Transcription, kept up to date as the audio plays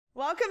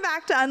Welcome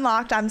back to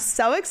Unlocked. I'm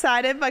so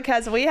excited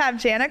because we have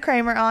Jana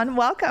Kramer on.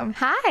 Welcome.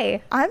 Hi.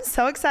 I'm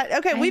so excited.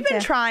 Okay, we've been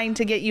trying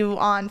to get you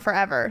on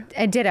forever.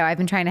 Ditto. I've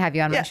been trying to have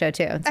you on my show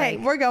too. It's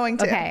we're going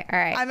to. Okay, all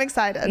right. I'm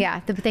excited. Yeah,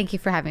 thank you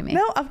for having me.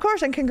 No, of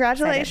course, and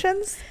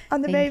congratulations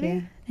on the Thank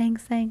baby. You.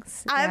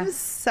 Thanks. I'm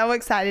so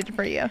excited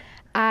for you.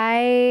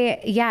 My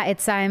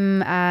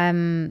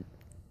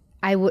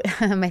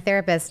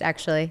therapist,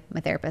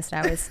 I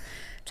always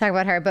talk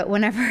about her, but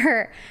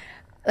whenever,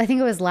 I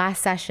think it was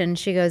last session,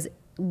 she goes,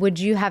 would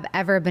you have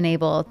ever been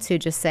able to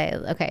just say,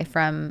 okay,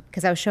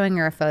 because I was showing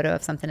her a photo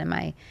of something in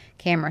my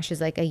camera. She's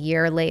like, a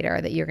year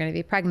later that you're going to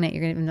be pregnant,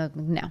 you're going to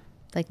be, no,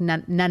 like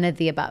none of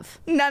the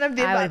above. None of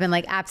the above. I would have been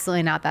like,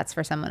 absolutely not. That's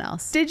for someone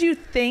else. Did you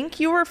think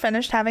you were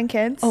finished having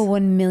kids? Oh,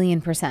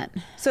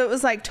 1,000,000%. So it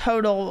was like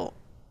total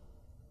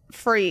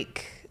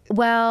freak.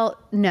 Well,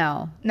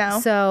 no.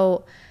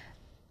 So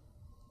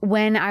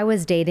when I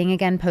was dating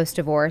again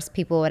post-divorce,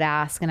 people would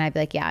ask and I'd be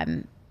like, yeah,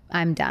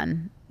 I'm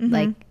done. Mm-hmm.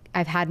 Like,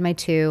 I've had my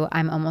 2,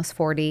 I'm almost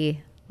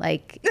 40.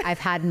 Like, I've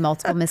had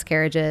multiple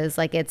miscarriages.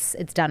 Like, it's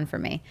done for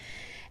me.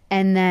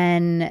 And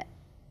then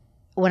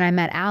when I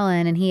met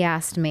Alan and he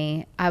asked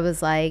me, I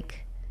was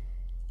like,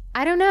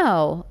 I don't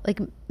know,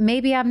 like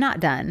maybe I'm not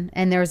done.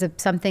 And there was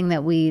something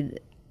that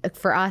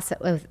for us,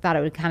 I thought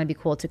it would kind of be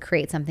cool to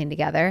create something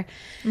together.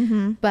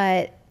 Mm-hmm.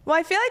 But well,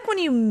 I feel like when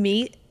you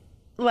meet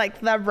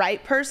like the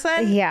right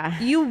person,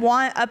 you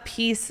want a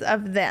piece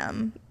of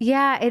them.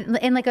 Yeah, it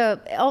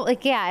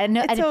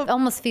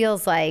almost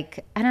feels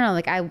like, I don't know,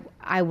 like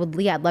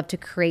I'd love to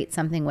create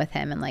something with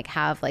him and like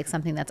have like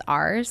something that's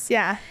ours.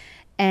 Yeah.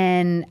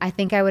 And I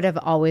think I would have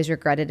always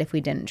regretted if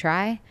we didn't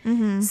try.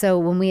 Mm-hmm. So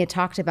when we had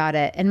talked about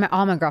it, and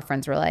all my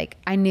girlfriends were like,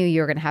 I knew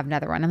you were going to have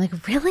another one. I'm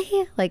like,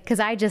 really? Like,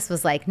 because I just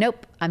was like,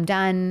 nope, I'm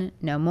done,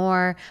 no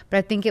more. But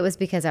I think it was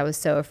because I was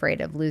so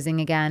afraid of losing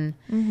again,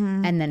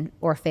 mm-hmm.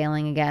 or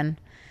failing again.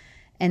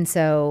 And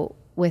so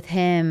with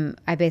him,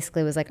 I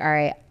basically was like, all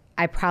right,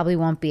 I probably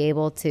won't be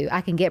able to.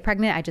 I can get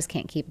pregnant. I just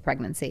can't keep a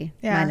pregnancy,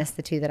 minus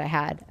the 2 that I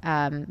had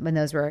when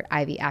those were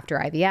after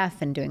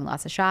IVF and doing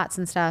lots of shots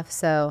and stuff.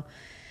 So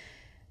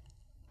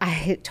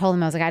I told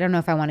him, I was like, I don't know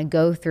if I want to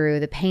go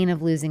through the pain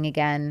of losing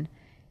again,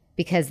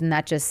 because then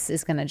that just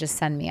is going to just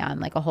send me on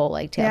like a whole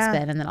like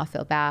tailspin, and then I'll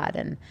feel bad.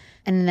 And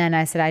then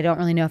I said, I don't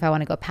really know if I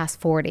want to go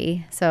past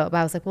 40. So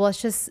I was like, well, let's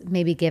just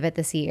maybe give it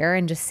this year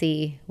and just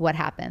see what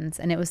happens.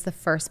 And it was the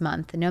first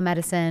month, no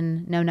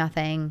medicine, no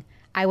nothing.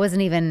 I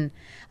wasn't even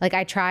like,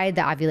 I tried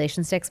the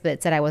ovulation sticks, but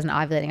it said I wasn't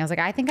ovulating. I was like,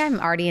 I think I'm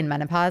already in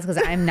menopause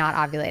because I'm not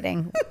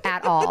ovulating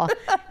at all.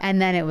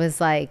 And then it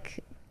was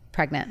like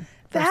pregnant.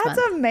 That's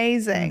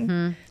amazing.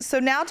 Mm-hmm. So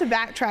now to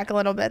backtrack a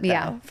little bit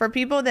though, for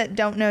people that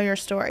don't know your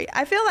story,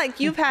 I feel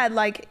like you've had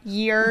like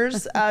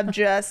years of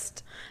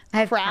just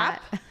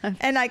crap.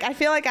 And like, I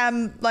feel like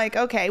I'm like,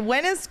 okay,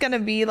 when is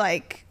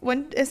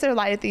there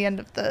light at the end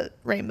of the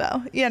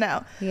rainbow, you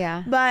know?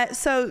 Yeah. But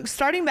so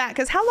starting back,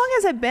 cause how long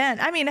has it been?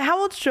 I mean, how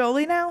old's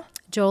Jolie now?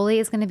 Jolie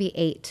is going to be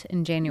 8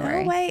 in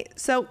January. No, wait.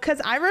 So, cause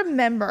I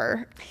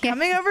remember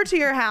coming over to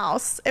your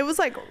house, it was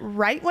like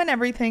right when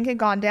everything had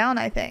gone down,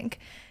 I think.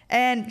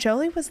 And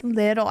Jolie was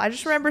little. I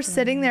just remember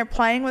sitting there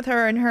playing with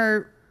her in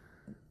her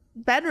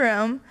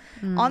bedroom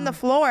on the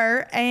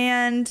floor.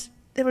 And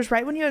it was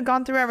right when you had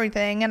gone through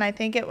everything. And I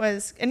think it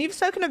was, and you've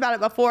spoken about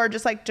it before,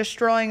 just like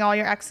destroying all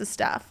your ex's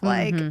stuff,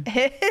 like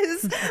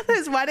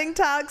his wedding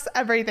tux,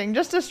 everything,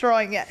 just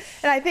destroying it.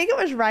 And I think it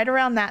was right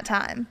around that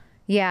time.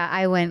 Yeah,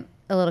 I went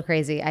a little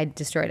crazy. I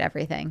destroyed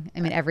everything.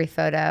 I mean, every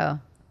photo.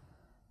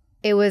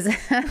 It was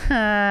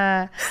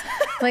like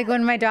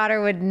when my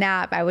daughter would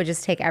nap, I would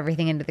just take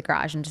everything into the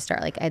garage and just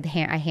start like, I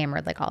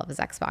hammered like all of his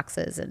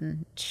Xboxes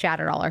and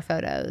shattered all our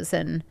photos.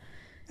 And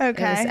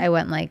I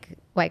went like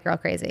white girl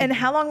crazy. And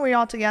how long were you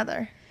all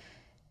together?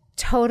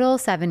 Total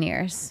 7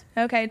 years.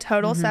 Okay.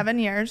 Total 7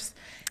 years.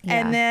 Yeah.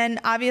 And then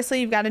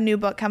obviously you've got a new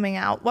book coming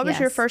out. What was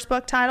your first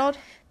book titled?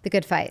 The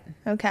Good Fight.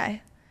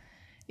 Okay.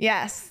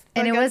 Yes.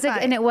 And it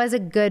was a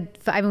good,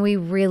 I mean, we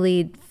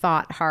really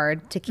fought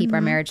hard to keep our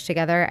marriage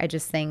together. I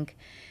just think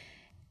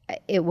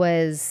it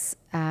was,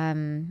 I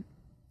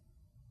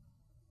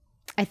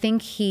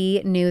think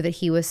he knew that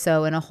he was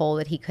so in a hole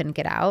that he couldn't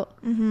get out,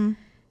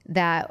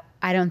 that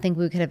I don't think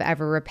we could have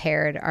ever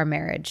repaired our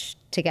marriage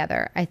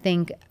together.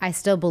 I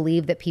still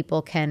believe that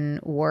people can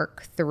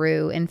work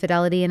through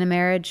infidelity in a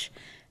marriage,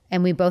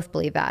 and we both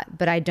believe that,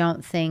 but I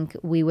don't think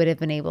we would have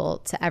been able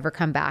to ever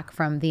come back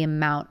from the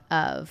amount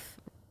of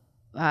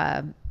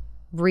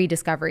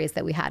rediscoveries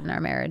that we had in our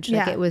marriage.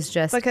 Like it was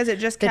just because it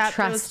just kept, the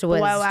trust was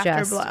blow after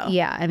just blow.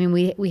 Yeah. I mean,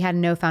 we had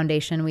no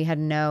foundation. We had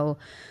no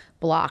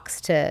blocks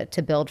to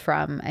build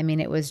from. I mean,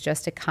 it was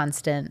just a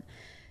constant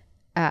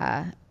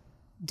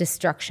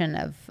destruction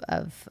of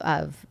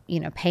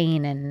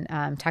pain and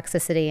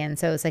toxicity. And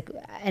so it's like,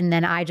 and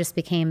then I just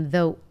became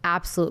the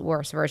absolute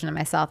worst version of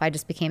myself. I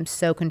just became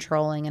so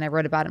controlling, and I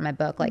wrote about it in my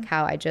book, like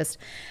how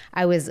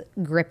I was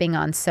gripping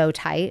on so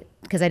tight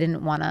because I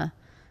didn't want to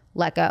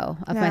let go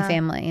of my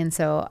family. And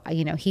so,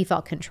 he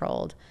felt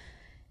controlled,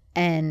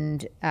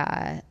 and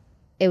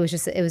it was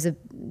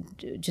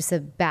just a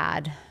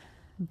bad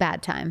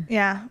bad time.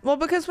 Yeah. Well,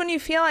 because when you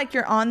feel like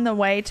you're on the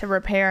way to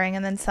repairing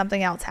and then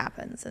something else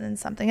happens and then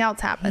something else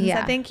happens,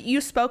 I think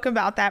you spoke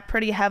about that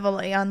pretty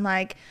heavily on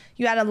like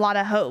you had a lot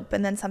of hope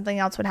and then something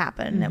else would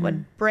happen and it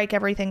would break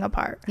everything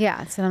apart.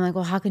 Yeah. So I'm like,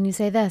 well, how can you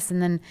say this?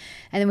 And then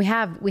we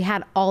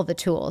had all the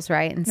tools,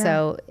 right? And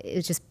so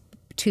it's just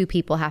two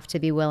people have to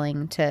be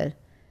willing to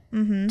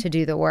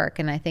do the work.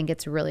 And I think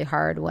it's really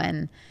hard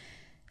when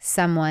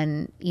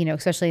someone, you know,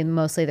 especially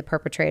mostly the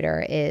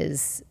perpetrator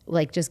is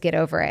like, just get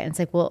over it. And it's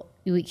like, well,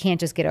 we can't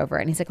just get over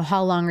it. And he's like, well,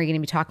 how long are you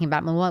going to be talking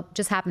about it? Well, it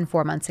just happened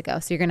 4 months ago.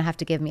 So you're going to have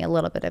to give me a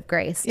little bit of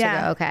grace to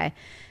go, okay,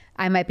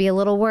 I might be a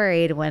little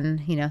worried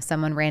when, you know,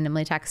 someone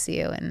randomly texts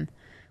you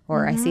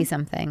or I see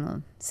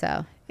something.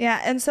 So.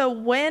 Yeah. And so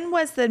when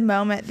was the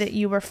moment that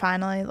you were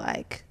finally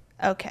like,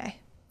 okay,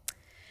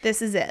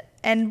 this is it?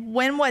 And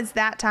when was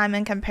that time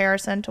in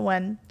comparison to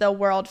when the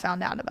world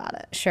found out about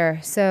it? Sure.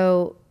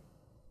 So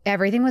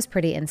everything was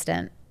pretty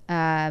instant.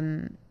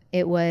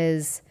 It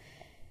was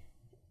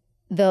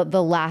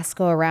the last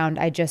go around.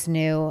 I just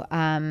knew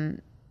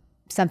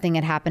something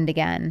had happened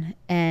again,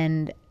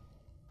 and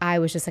I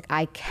was just like,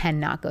 I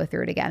cannot go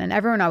through it again. And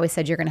everyone always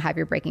said you're going to have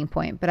your breaking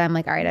point, but I'm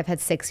like, all right, I've had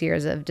 6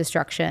 years of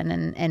destruction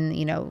and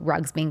you know,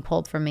 rugs being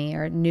pulled from me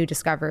or new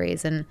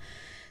discoveries, and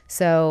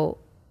so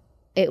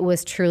it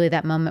was truly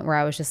that moment where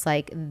I was just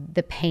like,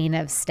 the pain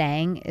of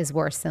staying is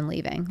worse than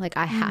leaving. Like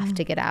I have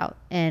to get out,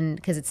 and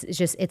because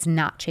it's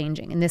not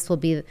changing, and this will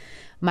be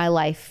my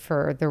life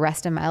for the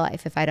rest of my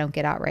life if I don't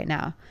get out right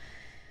now.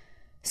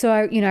 So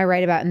I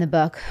write about in the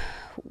book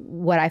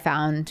what I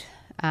found.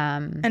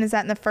 And is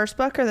that in the first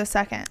book or the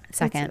second?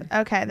 Second.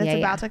 That's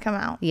about to come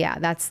out. Yeah,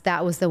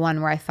 that was the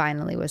one where I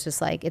finally was just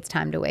like, it's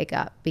time to wake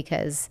up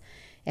because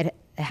it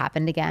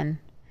happened again.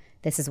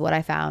 This is what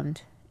I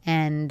found,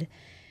 and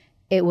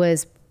it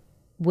was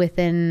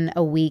within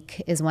a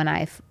week is when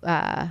I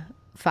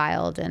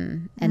filed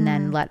and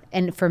then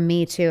and for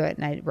me too,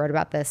 and I wrote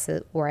about this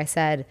where I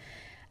said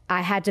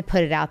I had to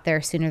put it out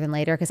there sooner than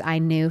later because I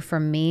knew for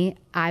me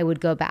I would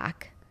go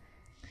back.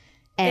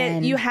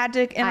 And you had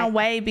to, in a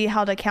way, be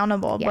held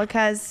accountable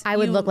because I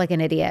would look like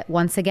an idiot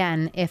once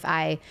again if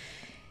I,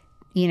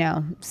 you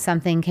know,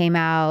 something came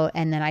out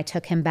and then I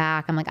took him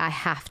back. I'm like, I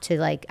have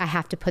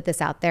to put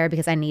this out there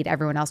because I need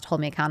everyone else to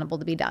hold me accountable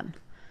to be done.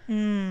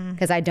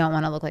 Because I don't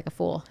want to look like a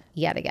fool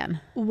yet again.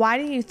 Why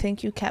do you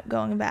think you kept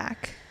going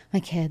back?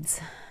 My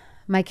kids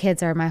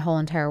are my whole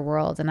entire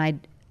world, and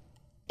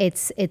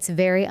it's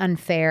very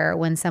unfair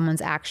when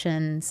someone's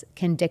actions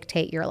can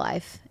dictate your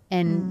life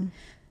and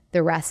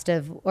the rest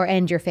of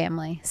and your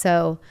family.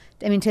 So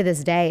I mean, to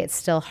this day, it's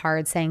still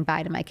hard saying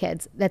bye to my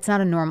kids. That's not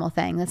a normal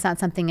thing. That's not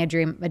something I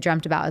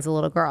dreamt about as a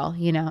little girl.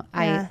 You know,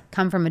 I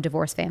come from a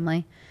divorced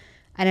family.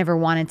 I never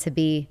wanted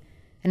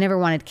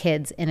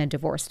kids in a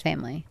divorced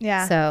family.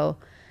 Yeah. So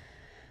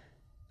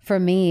for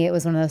me, it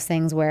was one of those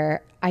things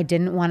where I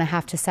didn't want to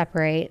have to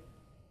separate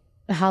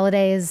the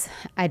holidays.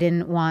 I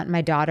didn't want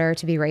my daughter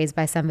to be raised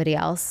by somebody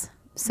else.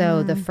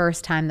 So the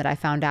first time that I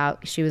found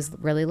out, she was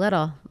really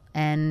little,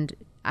 and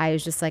I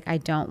was just like, I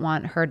don't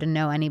want her to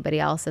know anybody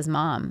else as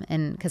mom.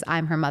 And because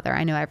I'm her mother,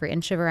 I know every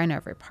inch of her. I know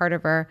every part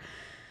of her.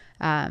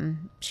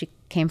 She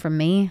came from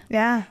me.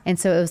 Yeah. And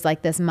so it was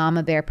like this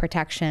mama bear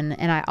protection.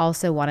 And I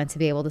also wanted to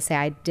be able to say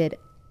I did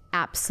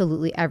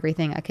absolutely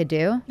everything I could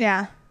do.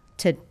 Yeah.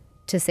 To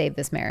save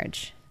this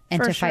marriage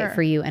and to fight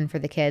for you and for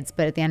the kids.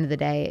 But at the end of the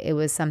day, it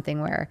was something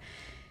where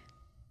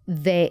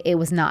it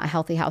was not a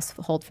healthy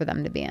household for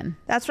them to be in.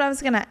 That's what I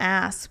was going to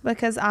ask,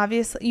 because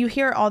obviously you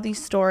hear all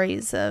these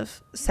stories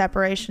of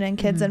separation and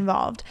kids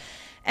involved.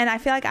 And I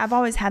feel like I've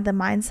always had the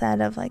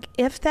mindset of like,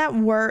 if that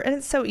were, and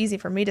it's so easy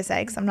for me to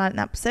say because I'm not in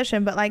that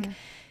position, but like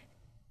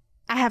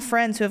I have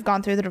friends who have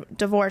gone through the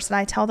divorce, and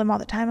I tell them all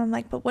the time, I'm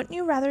like, but wouldn't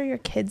you rather your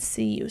kids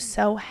see you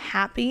so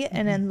happy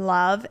and in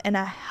love and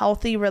a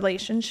healthy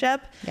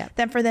relationship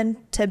than for them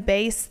to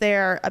base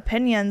their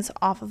opinions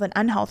off of an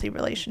unhealthy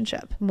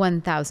relationship?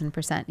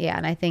 1000%. Yeah.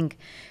 And I think,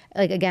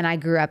 like, again, I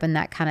grew up in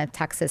that kind of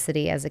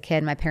toxicity as a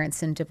kid. My parents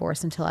didn't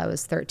divorce until I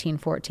was 13,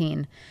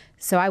 14.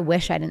 So I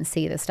wish I didn't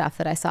see the stuff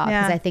that I saw,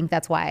 because I think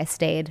that's why I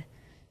stayed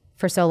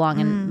for so long.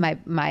 And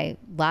my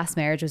last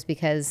marriage was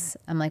because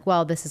I'm like,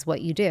 well, this is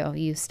what you do.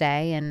 You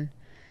stay and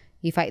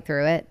you fight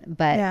through it.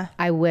 But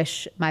I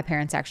wish my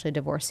parents actually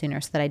divorced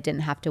sooner so that I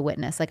didn't have to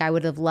witness. Like, I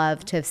would have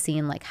loved to have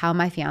seen like how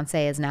my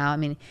fiance is now. I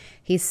mean,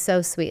 he's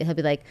so sweet. He'll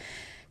be like,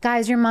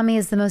 guys, your mommy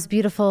is the most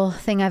beautiful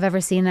thing I've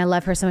ever seen. I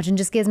love her so much, and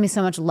just gives me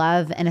so much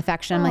love and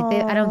affection. I'm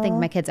like, I don't think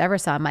my kids ever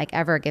saw Mike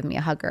ever give me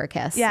a hug or a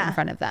kiss in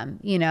front of them,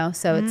 you know?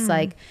 So it's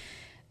like,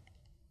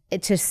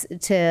 it just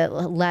to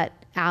let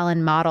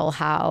Alan model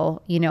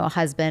how, you know, a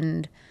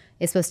husband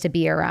is supposed to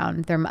be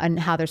around their and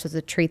how they're supposed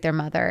to treat their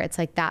mother. It's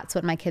like, that's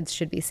what my kids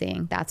should be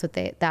seeing. That's what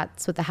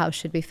the house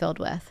should be filled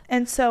with.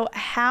 And so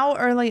how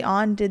early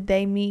on did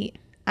they meet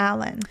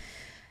Alan?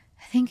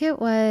 I think it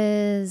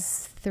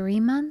was 3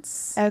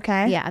 months.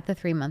 Okay. Yeah, at the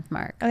 3-month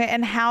mark. Okay.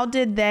 And how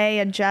did they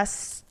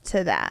adjust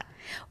to that?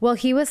 Well,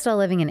 he was still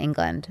living in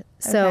England.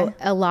 So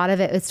a lot of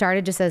it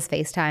started just as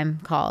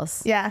FaceTime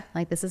calls. Yeah.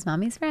 Like, this is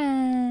mommy's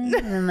friend. And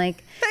then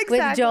like with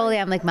Exactly. Jolie,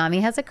 I'm like, mommy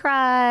has a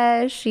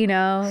crush, you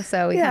know?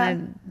 So we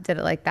kind of did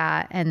it like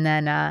that. And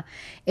then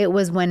it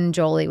was when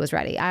Jolie was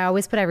ready. I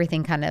always put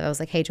everything kind of, I was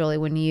like, hey, Jolie,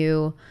 when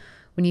you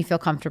feel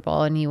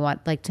comfortable and you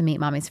want like to meet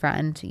mommy's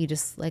friend, you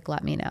just like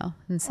let me know.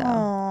 And so,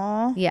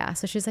 Aww. yeah.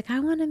 So she's like, I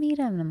want to meet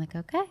him. And I'm like,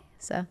 okay.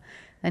 So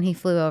then he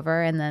flew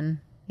over and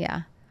then,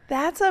 yeah.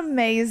 That's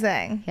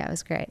amazing. Yeah, it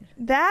was great.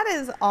 That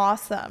is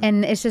awesome.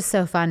 And it's just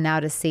so fun now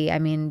to see. I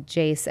mean,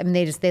 Jace, I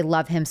mean, they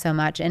love him so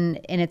much. And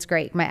it's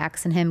great. My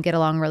ex and him get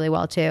along really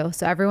well too.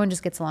 So everyone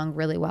just gets along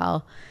really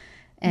well.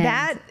 And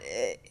that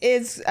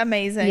is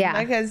amazing. Yeah.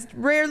 Because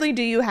rarely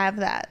do you have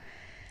that.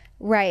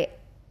 right.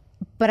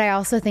 But I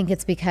also think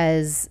it's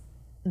because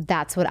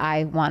that's what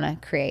I want to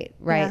create.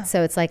 Right. Yeah.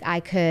 So it's like I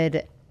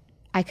could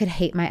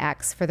hate my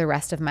ex for the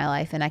rest of my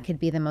life and I could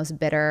be the most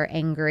bitter,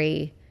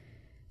 angry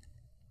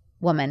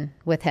woman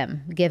with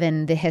him,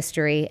 given the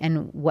history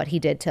and what he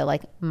did to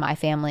like my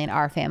family and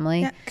our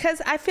family. Yeah,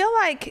 because I feel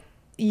like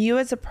you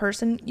as a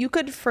person, you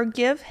could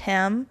forgive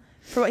him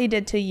for what he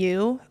did to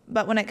you,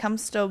 but when it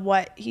comes to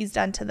what he's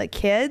done to the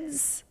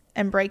kids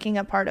and breaking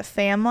apart a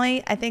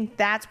family, I think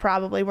that's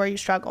probably where you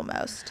struggle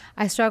most.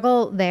 I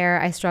struggle there.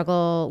 I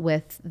struggle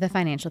with the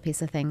financial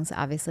piece of things.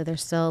 Obviously,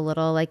 there's still a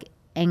little like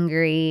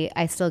angry.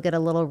 I still get a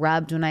little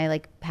rubbed when I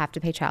like have to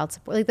pay child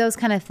support. Like those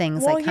kind of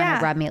things Well, like kind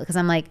of yeah. rub me because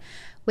I'm like,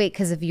 wait,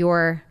 because of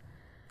what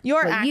you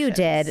actions.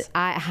 did,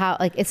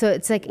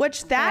 it's like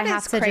Which that I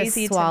have is to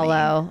crazy just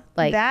swallow. to me.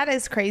 Like that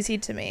is crazy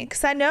to me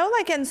because I know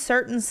like in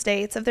certain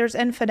states, if there's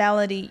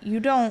infidelity, you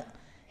don't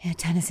yeah,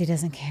 Tennessee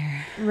doesn't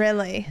care.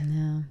 really.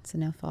 No, it's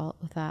no fault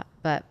with that.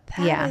 But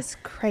That yeah, is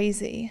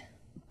crazy.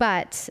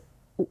 but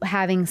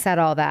having said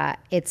all that,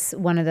 it's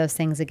one of those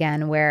things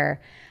again where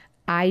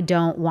I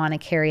don't want to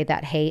carry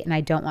that hate and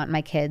I don't want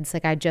my kids.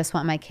 Like I just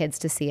want my kids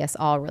to see us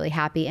all really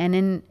happy.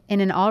 And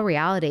in all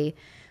reality,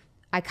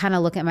 I kind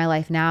of look at my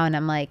life now and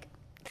I'm like,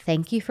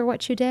 thank you for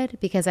what you did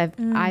because I've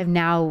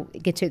now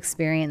get to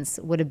experience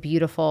what a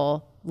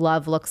beautiful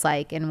love looks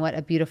like and what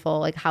a beautiful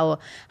like how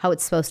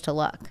it's supposed to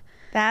look.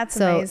 That's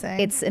So amazing.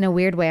 it's in a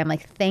weird way. I'm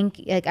like,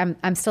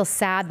 I'm still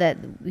sad that,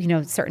 you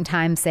know, certain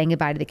times saying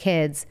goodbye to the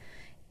kids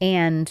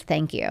and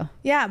thank you.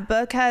 Yeah,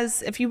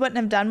 because if you wouldn't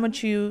have done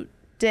what you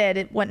did,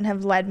 it wouldn't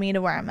have led me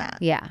to where I'm at.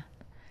 Yeah.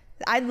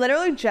 I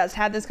literally just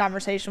had this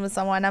conversation with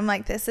someone. I'm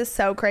like, this is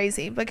so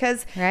crazy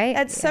because Right?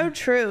 it's so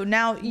true.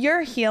 Now,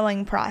 your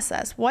healing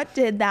process, what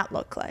did that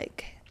look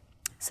like?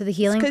 So the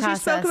healing process. Because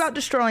you spoke about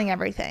destroying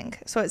everything.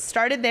 So it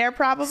started there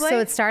probably? So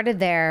it started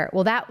there.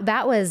 Well,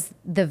 that was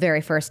the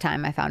very first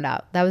time I found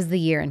out. That was the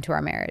year into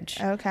our marriage.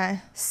 Okay.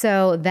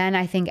 So then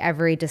I think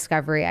every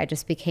discovery, I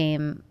just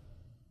became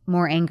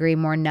more angry,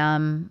 more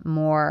numb,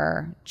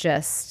 more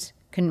just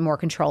more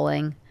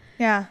controlling.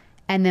 Yeah.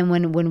 And then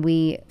when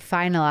we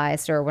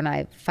finalized or when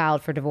I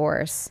filed for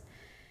divorce,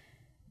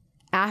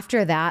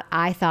 after that,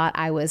 I thought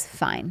I was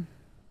fine.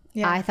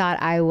 Yeah. I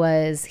thought I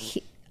was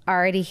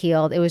already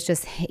healed. It was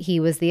just he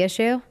was the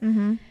issue.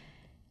 Mm-hmm.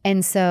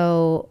 And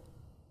so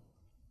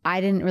I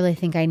didn't really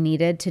think I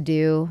needed to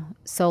do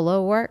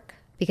solo work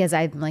because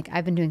I've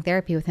been doing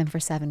therapy with him for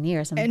 7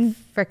 years. I'm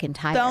freaking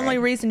tired. The only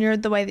reason you're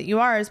the way that you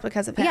are is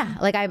because of him. Yeah,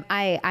 like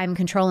I'm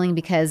controlling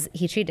because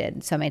he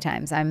cheated so many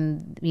times. I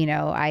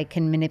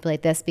can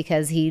manipulate this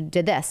because he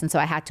did this, and so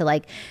I had to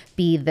like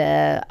be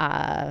the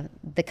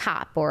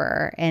cop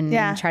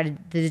and try to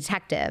the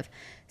detective.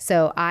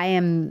 So I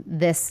am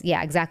this,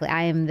 yeah, exactly.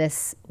 I am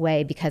this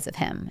way because of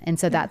him, and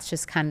so that's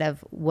just kind of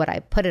what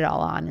I put it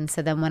all on. And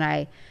so then when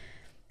I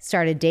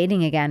started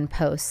dating again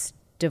post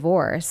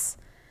divorce,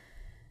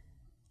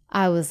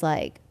 I was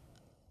like,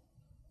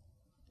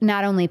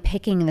 not only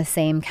picking the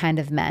same kind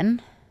of men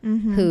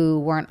who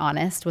weren't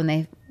honest when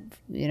they,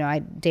 I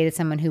dated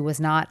someone who was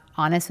not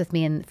honest with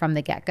me from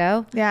the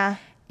get-go. Yeah.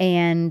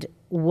 And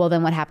well,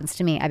 then what happens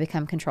to me? I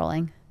become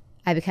controlling.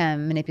 I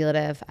become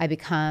manipulative. I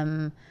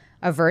become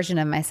a version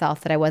of myself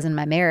that I was in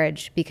my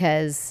marriage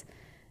because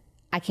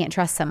I can't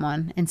trust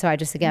someone. And so I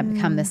just, again,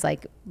 become this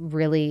like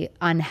really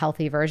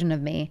unhealthy version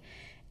of me.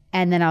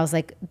 And then I was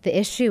like, the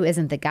issue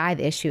isn't the guy,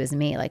 the issue is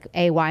me. Like,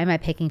 why am I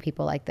picking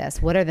people like this?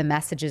 What are the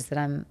messages that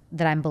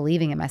I'm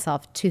believing in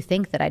myself to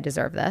think that I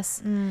deserve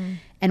this?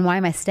 And why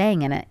am I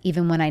staying in it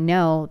even when I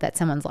know that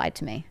someone's lied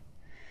to me?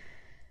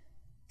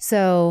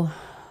 So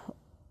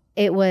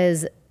it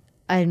was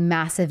a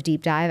massive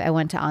deep dive. I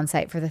went to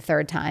Onsite for the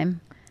third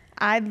time.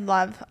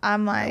 Love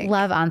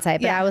Onsite,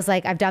 but I was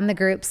like, I've done the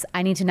groups.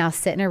 I need to now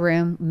sit in a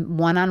room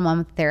one-on-one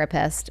with a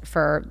therapist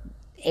for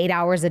 8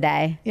 hours a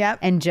day. Yep.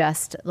 And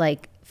just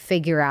like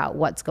figure out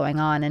what's going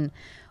on. And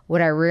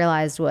what I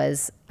realized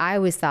was I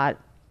always thought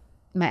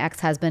my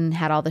ex-husband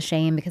had all the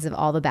shame because of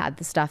all the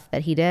bad stuff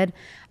that he did.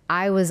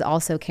 I was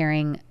also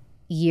carrying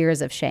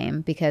years of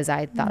shame because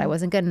I thought I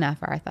wasn't good enough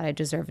or I thought I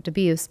deserved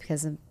abuse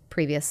because of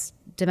previous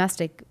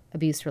domestic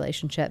abuse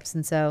relationships.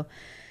 And so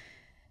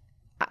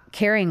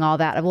carrying all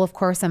that, well, of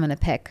course I'm going to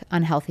pick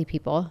unhealthy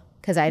people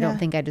because I don't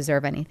think I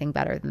deserve anything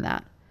better than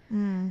that.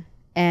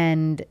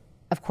 And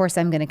of course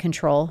I'm going to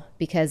control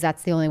because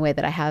that's the only way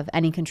that I have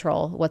any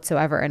control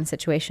whatsoever in a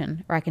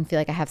situation, or I can feel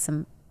like I have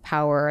some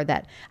power, or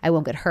that I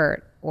won't get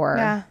hurt, or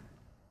Yeah.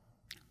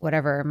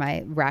 whatever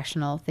my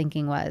rational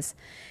thinking was.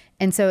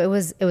 And so it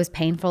was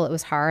painful. It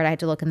was hard. I had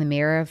to look in the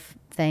mirror of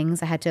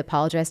things. I had to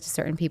apologize to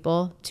certain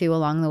people too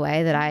along the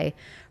way that I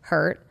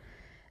hurt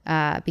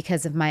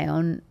because of my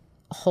own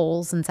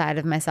holes inside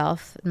of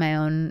myself, my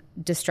own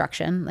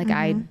destruction. Like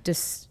I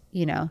just,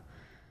 you know,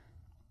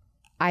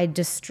 I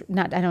don't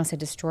want to say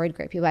destroyed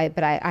great people,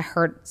 but I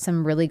hurt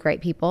some really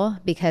great people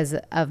because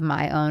of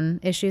my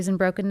own issues and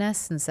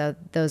brokenness. And so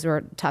those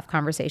were tough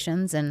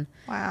conversations. And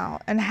Wow.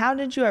 And how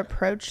did you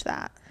approach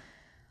that?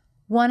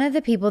 one of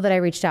the people that I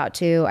reached out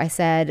to, I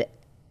said,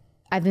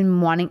 I've been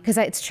wanting, because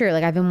it's true,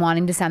 like I've been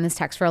wanting to send this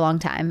text for a long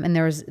time. And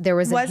there was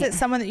it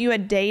someone that you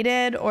had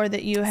dated, or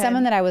that you had?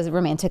 someone that I was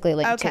romantically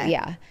linked Okay. to,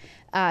 yeah,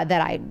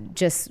 that I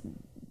just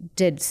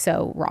did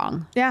so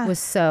wrong. Yeah. Was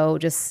so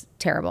just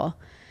terrible.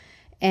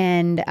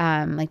 And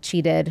like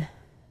cheated,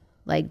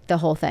 like the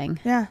whole thing.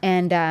 Yeah.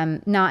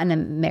 And not in a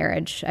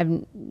marriage. I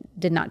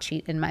did not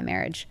cheat in my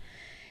marriage.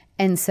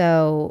 And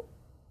so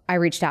I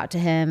reached out to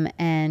him,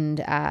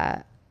 and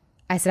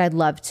I said, I'd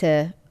love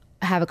to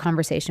have a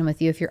conversation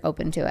with you if you're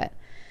open to it.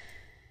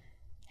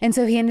 And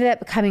so he ended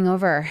up coming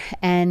over,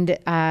 and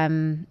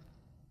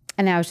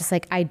I was just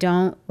like, I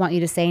don't want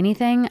you to say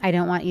anything. I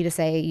don't want you to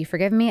say you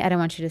forgive me. I don't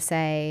want you to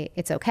say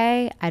it's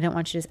okay. I don't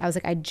want you to. I was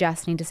like, I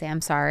just need to say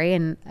I'm sorry.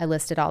 And I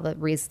listed all the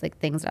reasons, like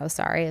things that I was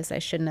sorry. As I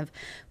shouldn't have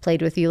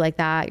played with you like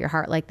that, your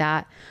heart like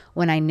that,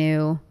 when I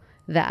knew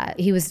that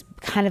he was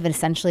kind of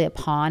essentially a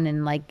pawn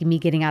in like me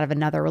getting out of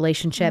another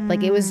relationship.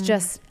 Like it was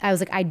just, I was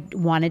like, I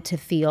wanted to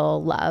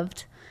feel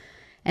loved,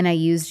 and I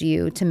used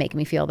you to make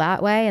me feel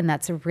that way. And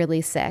that's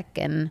really sick.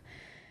 And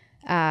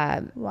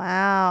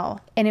Wow.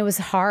 and it was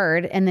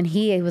hard. And then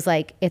he was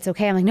like, it's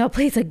okay. I'm like, no,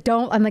 please, like,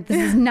 don't. I'm like,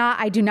 this is not,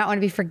 I do not want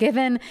to be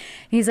forgiven.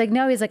 He's like,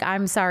 no, he's like,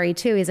 I'm sorry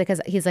too. He's like,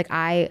 'cause he's like,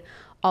 I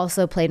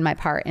also played my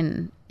part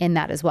in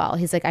that as well.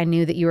 He's like, I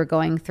knew that you were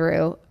going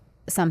through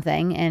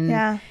something, and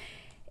Yeah.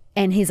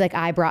 and he's like,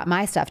 I brought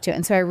my stuff to it.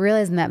 And so I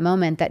realized in that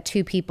moment that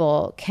two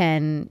people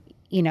can,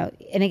 you know,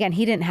 and again,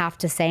 he didn't have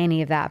to say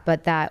any of that,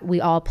 but that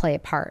we all play a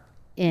part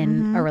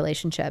in a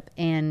relationship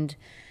and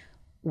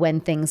when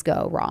things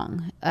go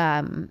wrong.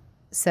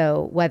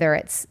 So whether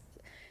it's,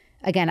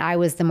 again, I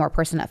was the more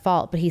person at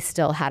fault, but he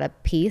still had a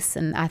piece.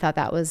 And I thought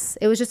it was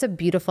just a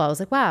beautiful, I was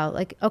like, wow,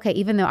 like, okay,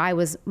 even though I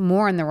was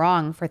more in the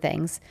wrong for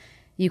things,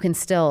 you can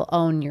still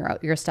own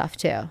your stuff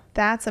too.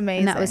 That's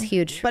amazing. And that was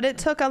huge. But it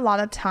took a lot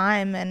of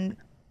time and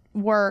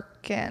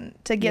work and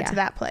to get to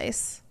that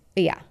place.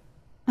 Yeah.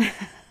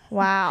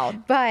 Wow.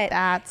 But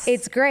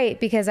it's great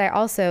because I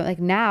also, like,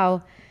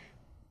 now,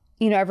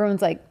 you know,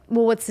 everyone's like,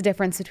 well, what's the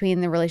difference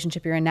between the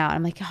relationship you're in now? And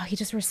I'm like, oh, he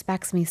just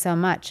respects me so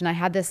much. And I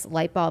had this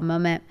light bulb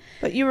moment.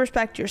 But you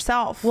respect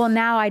yourself. Well,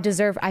 now I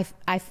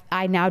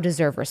now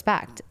deserve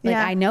respect. Like,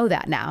 I know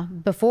that now.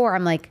 Before,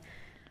 I'm like,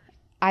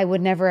 I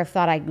would never have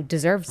thought I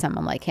deserved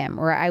someone like him,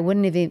 or I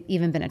wouldn't have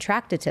even been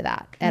attracted to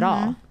that at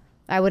all.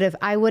 I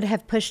would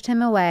have pushed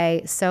him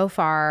away so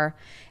far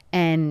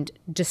and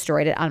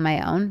destroyed it on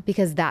my own,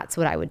 because that's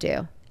what I would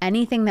do.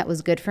 Anything that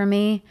was good for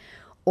me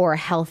or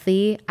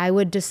healthy, I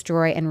would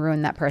destroy and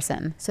ruin that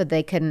person so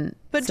they couldn't.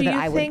 But so do that you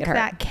I wouldn't think get hurt.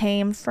 that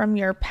came from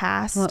your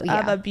past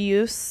of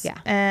abuse? Yeah.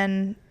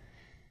 And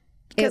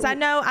because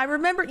I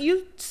remember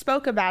you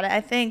spoke about it.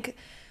 I think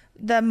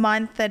the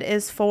month that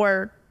is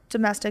for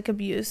domestic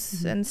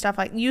abuse and stuff,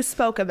 like, you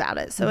spoke about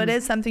it. So it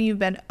is something you've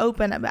been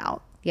open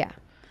about. Yeah.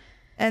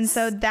 And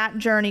so that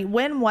journey,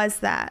 when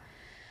was that?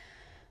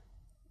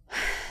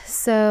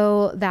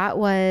 So that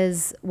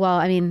was, well,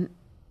 I mean,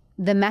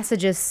 the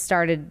messages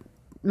started,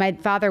 my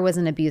father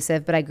wasn't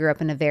abusive, but I grew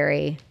up in a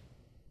very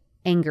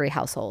angry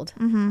household.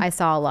 I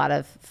saw a lot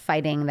of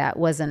fighting that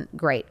wasn't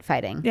great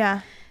fighting.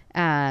 Yeah.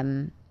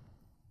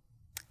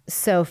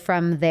 So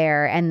from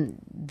there, and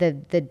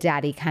the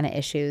daddy kind of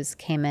issues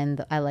came in.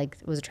 I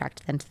was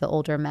attracted then to the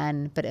older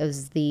men, but it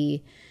was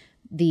the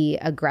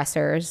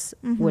aggressors,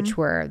 which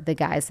were the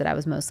guys that I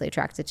was mostly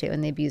attracted to,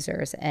 and the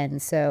abusers.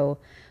 And so,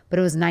 but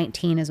it was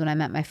 19 is when I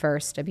met my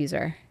first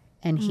abuser,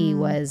 and he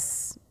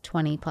was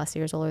 20 plus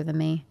years older than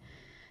me.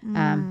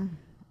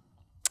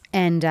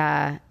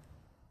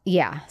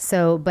 Yeah.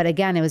 So, but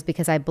again, it was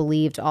because I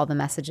believed all the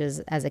messages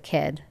as a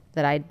kid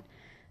that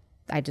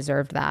I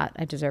deserved that.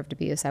 I deserved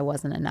abuse. I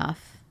wasn't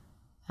enough.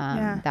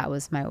 That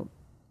was my,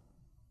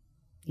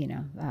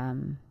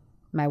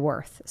 my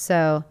worth.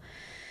 So,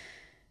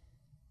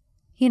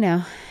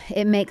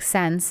 it makes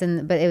sense.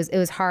 But it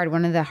was hard.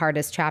 One of the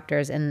hardest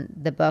chapters in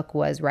the book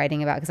was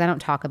writing about, because I don't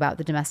talk about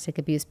the domestic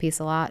abuse piece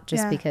a lot,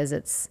 just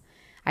because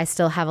I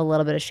still have a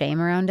little bit of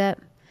shame around it.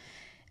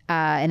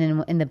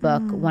 And in the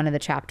book, one of the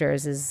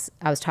chapters is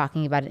I was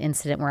talking about an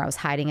incident where I was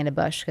hiding in a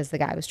bush because the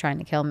guy was trying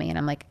to kill me. And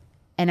I'm like,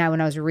 when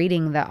I was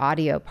reading the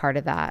audio part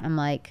of that, I'm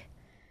like,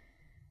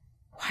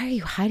 why are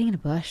you hiding in a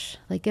bush?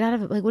 Like, get out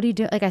of it. Like, what are you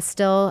doing? Like, I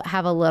still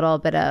have a little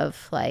bit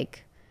of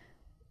like,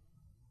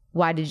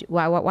 why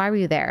were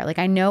you there? Like,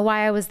 I know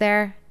why I was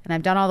there and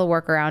I've done all the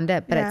work around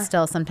it, but it's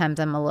still, sometimes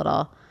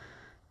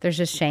there's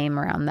just shame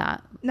around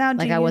that. Now,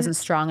 I wasn't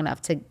strong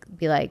enough to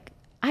be like,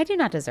 I do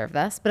not deserve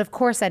this. But of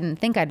course I didn't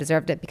think I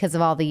deserved it because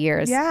of all the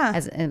years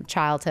as in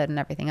childhood and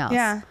everything else.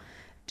 Yeah.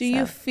 Do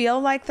you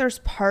feel like there's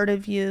part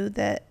of you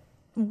that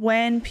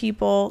when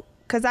people,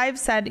 because I've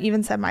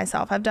even said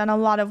myself, I've done a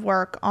lot of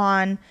work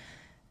on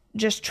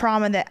just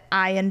trauma that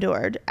I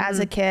endured as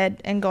a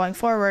kid and going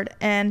forward.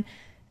 And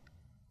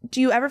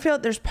do you ever feel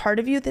that there's part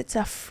of you that's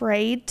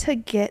afraid to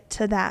get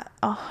to that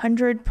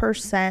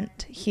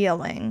 100%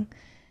 healing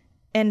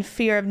in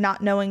fear of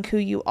not knowing who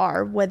you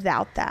are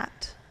without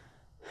that?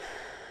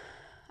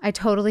 I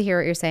totally hear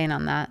what you're saying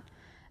on that.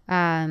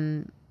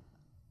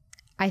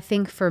 I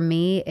think for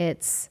me,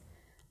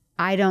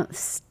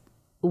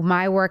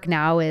 my work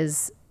now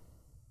is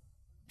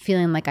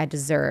feeling like I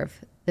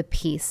deserve the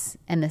peace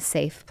and the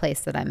safe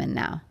place that I'm in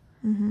now,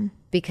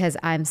 because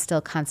I'm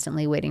still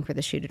constantly waiting for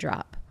the shoe to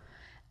drop.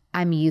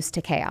 I'm used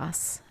to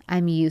chaos.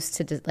 I'm used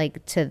to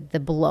the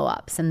blow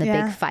ups and the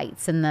big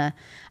fights and I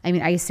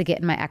used to get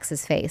in my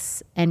ex's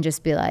face and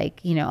just be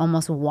like,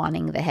 almost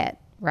wanting the hit.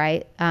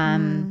 Right.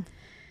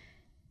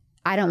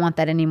 I don't want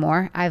that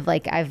anymore.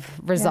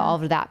 I've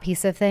resolved that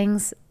piece of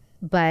things,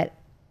 but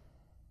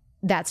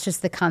that's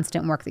just the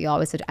constant work that you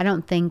always do.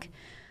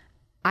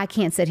 I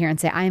can't sit here and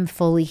say I am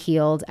fully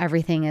healed.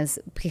 Everything is,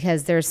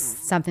 because there's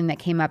something that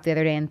came up the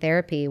other day in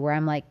therapy where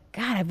I'm like,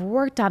 God, I've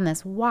worked on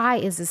this. Why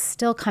is this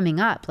still coming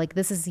up? Like,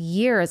 this is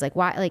years. Like,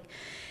 why? Like,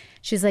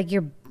 she's like,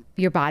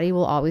 your body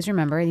will always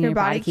remember, and your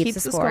body keeps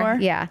the score.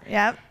 Yeah.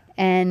 Yep.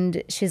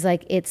 And she's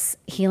like,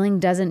 healing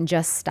doesn't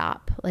just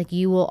stop. Like,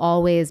 you will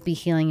always be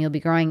healing. You'll be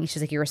growing.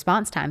 She's like, your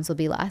response times will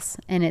be less,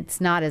 and it's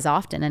not as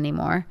often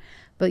anymore.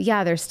 But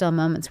yeah, there's still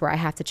moments where I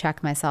have to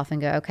check myself and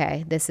go,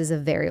 okay, this is a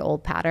very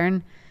old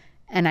pattern,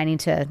 and I need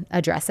to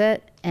address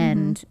it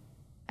and,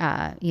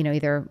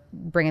 either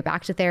bring it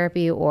back to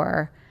therapy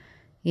or,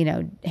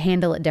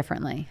 handle it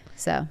differently.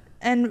 So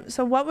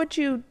what would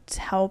you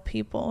tell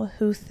people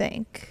who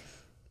think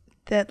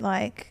that,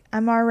 like,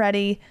 I'm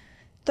already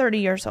 30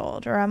 years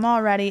old, or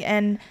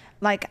and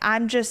like,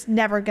 I'm just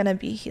never going to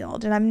be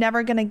healed, and I'm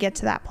never going to get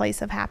to that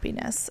place of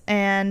happiness?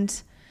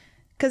 And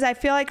because I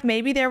feel like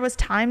maybe there was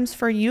times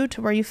for you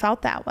to where you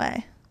felt that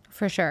way.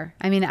 For sure.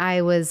 I mean,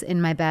 I was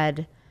in my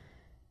bed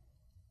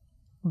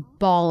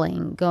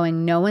bawling,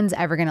 going, no one's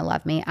ever going to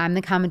love me. I'm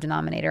the common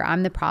denominator.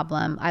 I'm the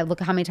problem. I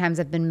look at how many times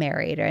I've been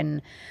married, and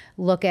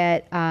look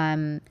at,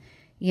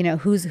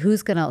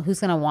 who's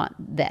gonna want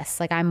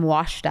this? Like, I'm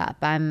washed up.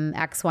 I'm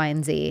X, Y,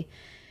 and Z.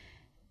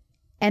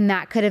 And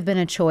that could have been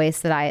a choice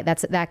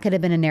that could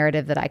have been a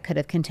narrative that I could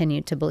have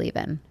continued to believe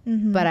in.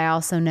 But I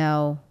also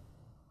know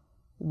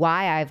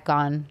why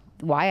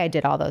I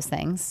did all those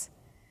things.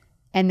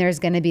 And there's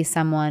going to be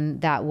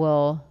someone that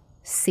will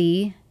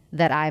see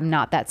that I'm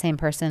not that same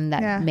person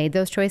that made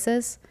those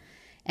choices.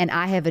 And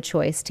I have a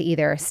choice to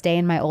either stay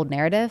in my old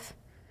narrative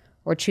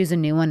or choose a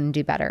new one and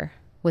do better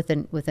with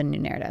a new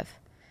narrative.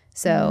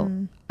 So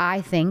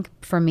I think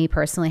for me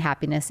personally,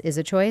 happiness is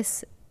a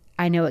choice.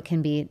 I know it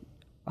can be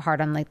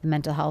hard on, like, the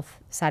mental health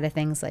side of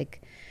things,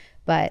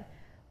 but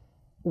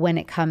when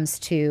it comes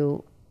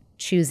to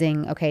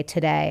choosing, okay,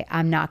 today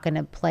I'm not going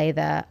to play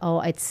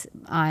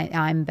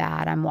I'm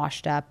bad, I'm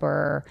washed up,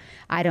 or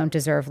I don't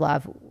deserve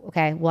love.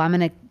 Okay, well,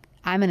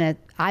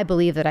 I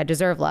believe that I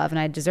deserve love and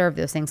I deserve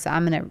those things. So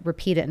I'm going to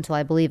repeat it until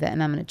I believe it.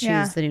 And I'm going to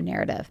choose the new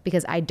narrative,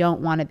 because I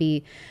don't want to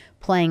be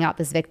playing out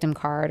this victim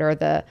card, or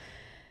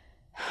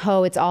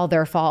it's all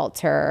their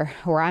fault,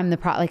 or I'm the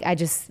problem. Like,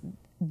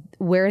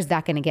 where is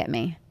that going to get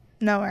me?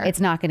 Nowhere. It's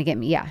not going to get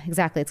me. Yeah,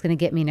 exactly. It's going to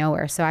get me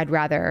nowhere. So I'd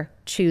rather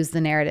choose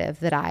the narrative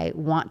that I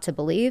want to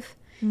believe.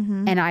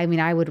 And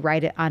I would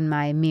write it on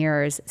my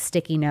mirror's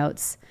sticky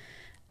notes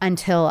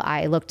until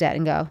I looked at it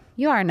and go,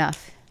 you are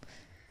enough.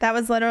 That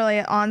was literally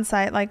on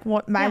site. Like,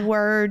 what my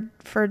word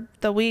for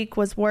the week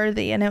was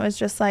worthy. And it was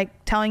just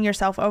like telling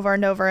yourself over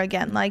and over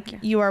again,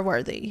 like, you are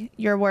worthy.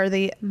 You're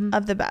worthy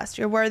of the best.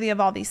 You're worthy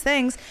of all these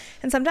things.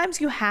 And sometimes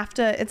you have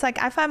to, it's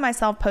like, I find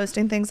myself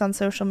posting things on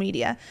social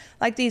media,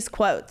 like these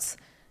quotes.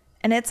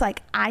 And it's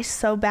like, I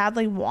so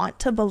badly want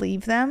to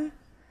believe them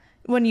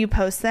when you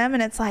post them.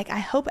 And it's like, I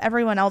hope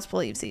everyone else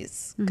believes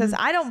these, because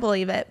I don't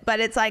believe it. But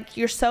it's like,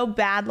 you're so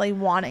badly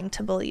wanting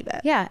to believe it.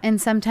 Yeah. And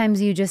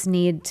sometimes you just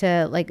need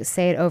to, like,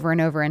 say it over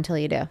and over until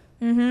you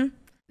do.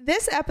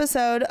 This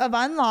episode of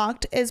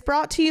Unlocked is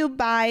brought to you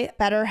by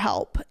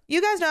BetterHelp. You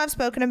guys know I've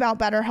spoken about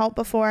BetterHelp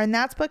before, and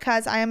that's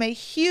because I am a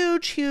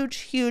huge, huge,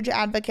 huge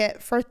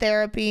advocate for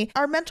therapy.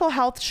 Our mental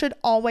health should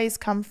always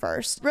come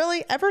first.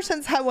 Really, ever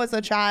since I was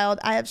a child,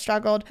 I have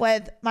struggled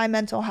with my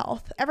mental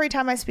health. Every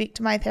time I speak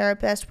to my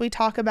therapist, we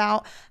talk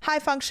about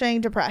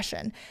high-functioning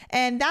depression,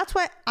 and that's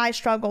what I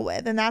struggle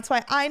with, and that's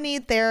why I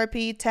need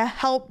therapy to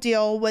help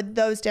deal with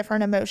those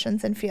different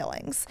emotions and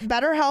feelings.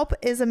 BetterHelp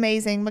is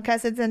amazing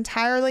because it's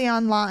entirely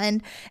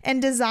online and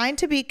designed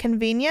to be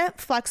convenient,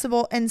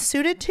 flexible, and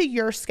suited to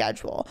your schedule.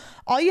 schedule.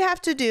 All you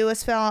have to do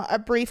is fill out a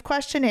brief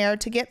questionnaire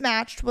to get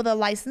matched with a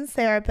licensed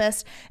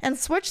therapist and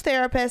switch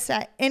therapists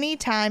at any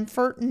time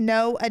for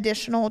no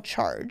additional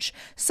charge.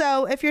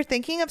 So if you're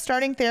thinking of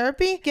starting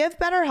therapy, give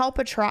BetterHelp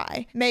a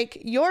try.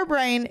 Make your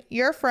brain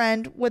your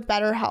friend with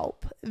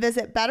BetterHelp.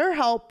 Visit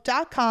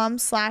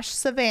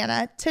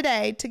betterhelp.com/Savannah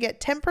today to get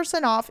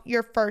 10% off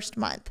your first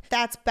month.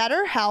 That's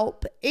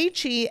BetterHelp,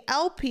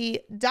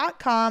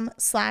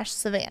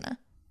 HELP.com/Savannah.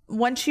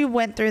 Once you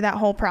went through that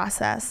whole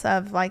process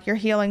of like your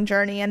healing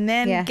journey and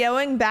then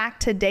going back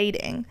to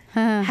dating,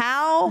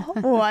 how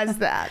was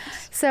that?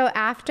 So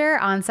after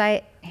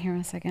on-site, here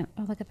in a second.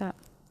 Oh, look at that.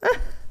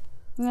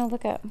 No,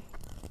 look at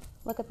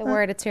the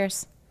word. It's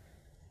yours.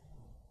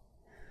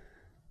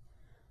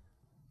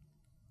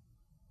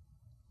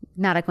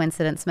 Not a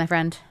coincidence, my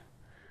friend.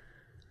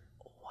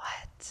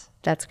 What?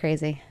 That's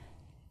crazy.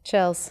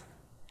 Chills.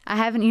 I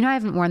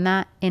haven't worn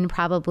that in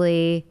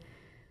probably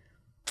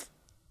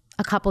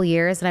a couple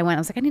years. And I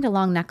was like, I need a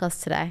long necklace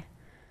today.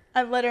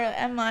 I'm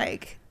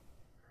like,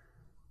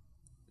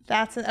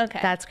 okay.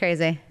 That's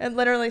crazy. It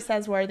literally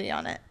says worthy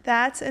on it.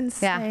 That's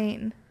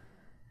insane. Yeah.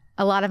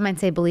 A lot of mine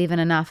say believe in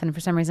enough. And for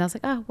some reason I was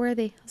like, oh,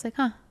 worthy. I was like,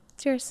 huh,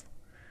 it's yours.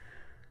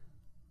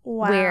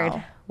 Wow.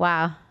 Weird.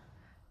 Wow.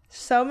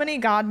 So many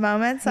God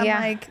moments. I'm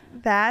like,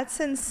 that's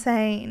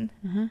insane.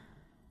 Mm-hmm.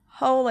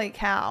 Holy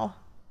cow.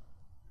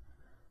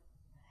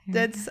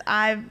 That's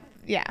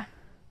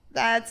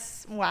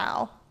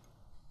wow.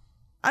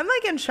 I'm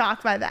like in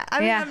shock by that. I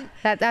mean,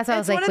 that's what I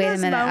was like, wait a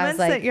minute. I was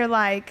like, that you're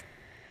like,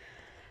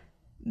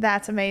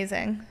 that's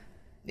amazing.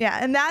 Yeah.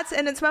 And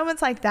it's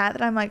moments like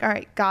that I'm like, all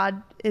right,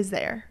 God is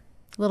there.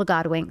 Little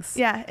God winks.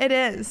 Yeah, it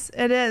is.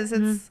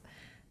 It's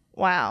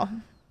wow.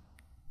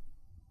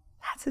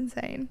 That's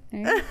insane.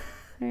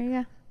 There you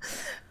go.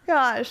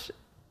 Gosh.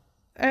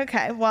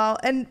 Okay. Well,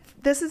 and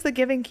this is the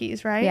giving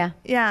keys, right? Yeah.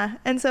 Yeah.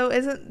 And so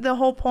isn't the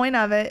whole point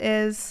of it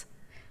is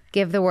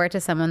give the word to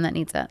someone that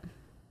needs it.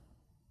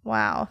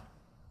 Wow.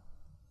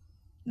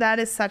 That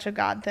is such a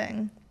God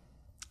thing.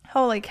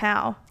 Holy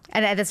cow.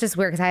 And that's just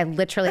weird because I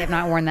literally have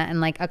not worn that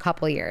in like a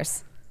couple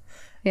years.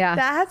 Yeah.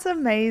 That's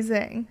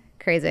amazing.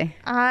 Crazy.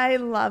 I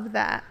love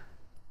that.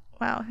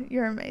 Wow.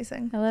 You're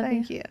amazing. I love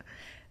Thank you.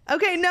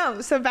 Okay.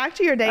 No. So back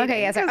to your dating. Okay.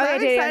 Yes. I'm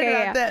excited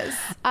about this.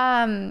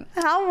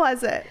 How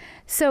was it?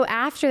 So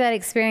after that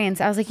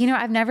experience, I was like,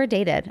 I've never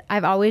dated.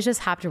 I've always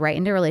just hopped right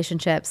into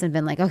relationships and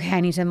been like, okay,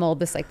 I need to mold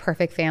this like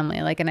perfect family.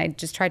 And I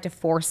just tried to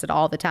force it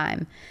all the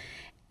time.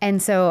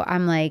 And so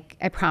I'm like,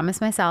 I promised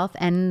myself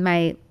and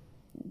my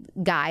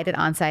guide at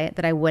onsite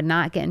that I would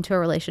not get into a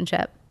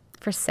relationship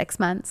for 6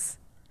 months.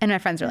 And my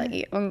friends were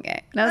like,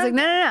 okay. And I was like,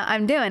 no,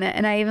 I'm doing it.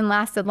 And I even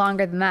lasted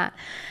longer than that.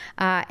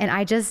 And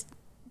I just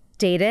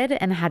dated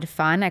and had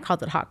fun. I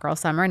called it hot girl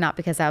summer, not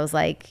because I was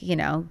like,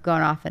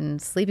 going off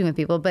and sleeping with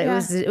people, but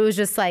it was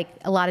just like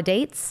a lot of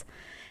dates.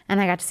 And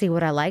I got to see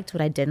what I liked,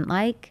 what I didn't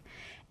like.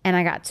 And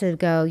I got to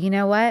go, you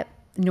know what?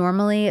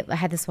 Normally I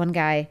had this one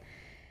guy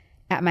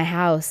at my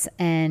house,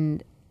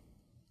 and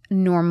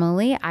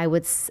normally I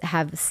would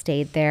have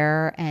stayed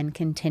there and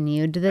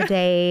continued the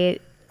date,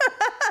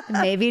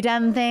 maybe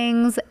done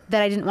things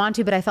that I didn't want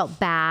to, but I felt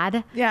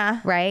bad. Yeah.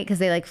 Right. Cause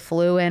they like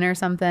flew in or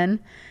something.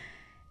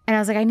 And I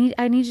was like, I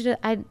need you to,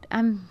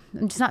 I'm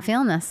just not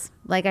feeling this.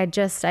 Like I want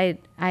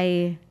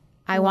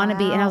to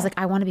be, and I was like,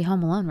 I want to be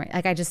home alone. Right.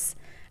 Like I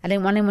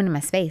didn't want anyone in my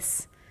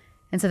space.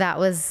 And so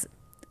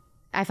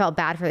I felt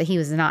bad for that. He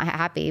was not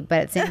happy,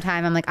 but at the same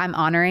time, I'm like, I'm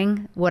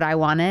honoring what I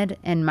wanted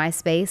in my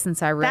space. And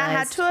so I realized that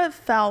had to have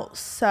felt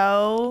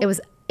so it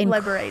was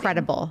liberating.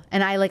 Incredible.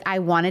 And I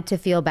wanted to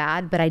feel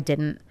bad, but I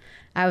didn't.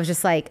 I was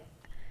just like,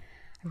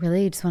 I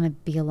really just want to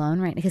be alone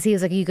right now. Because he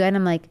was like, are you good? And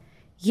I'm like,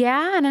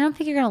 yeah. And I don't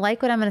think you're going to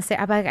like what I'm going to say.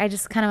 I'm like, I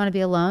just kind of want to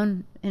be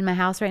alone in my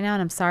house right now.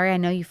 And I'm sorry. I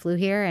know you flew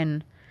here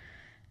and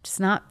just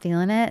not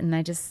feeling it. And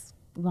I just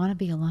want to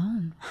be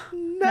alone.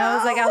 No. I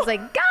was like,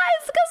 guys,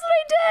 guess what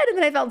I did? And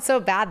then I felt so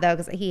bad though,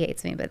 because he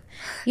hates me, but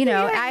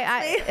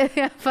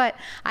but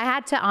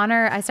I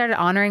started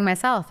honoring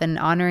myself and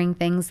honoring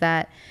things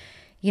that,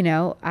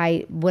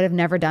 I would have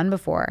never done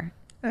before.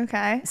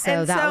 Okay.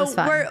 So that was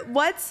fun.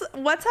 What's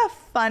a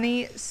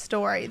funny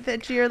story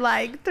that you're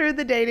like through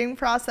the dating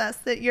process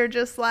that you're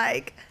just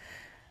like?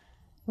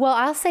 Well,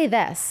 I'll say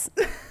this,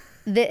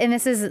 and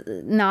this is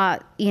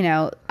not,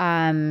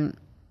 it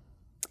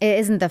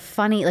isn't the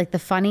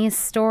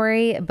funniest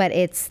story, but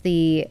it's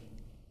the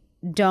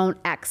don't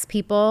X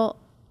people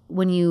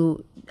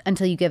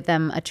until you give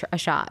them a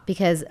shot.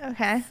 Because,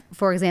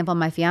 for example,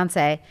 my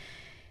fiance,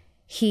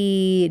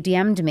 he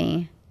DM'd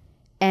me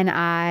and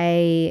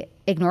I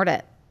ignored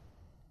it.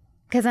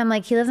 Because I'm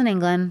like, he lives in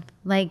England.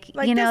 Like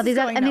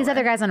these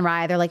other guys on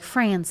Rye, they're like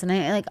France and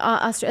I like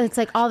Australia. It's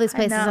like all these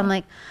places. I'm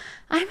like,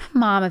 I'm a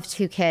mom of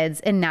 2 kids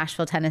in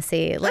Nashville,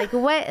 Tennessee. Like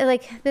what?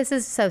 Like this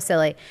is so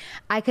silly.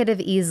 I could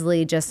have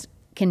easily just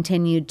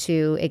continued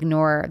to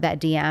ignore that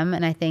DM,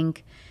 and I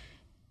think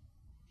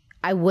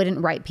I wouldn't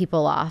write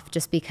people off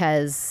just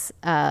because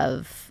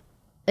of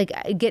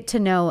get to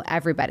know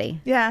everybody.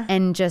 Yeah.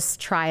 And just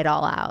try it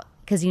all out,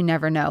 because you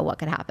never know what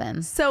could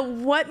happen. So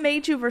what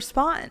made you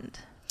respond?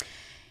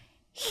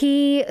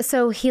 he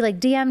like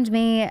DM'd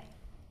me,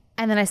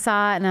 and then I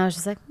saw it and I was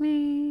just like,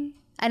 me.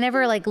 I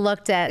never like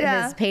looked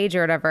at his page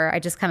or whatever. I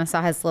just kind of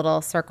saw his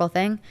little circle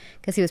thing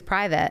because he was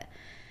private.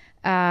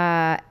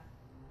 And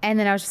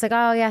then I was just like,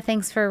 oh yeah,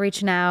 thanks for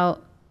reaching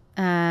out.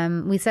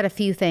 We said a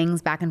few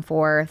things back and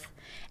forth,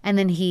 and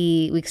then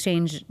we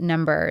exchanged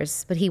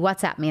numbers, but he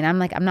WhatsApped me, and I'm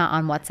like, I'm not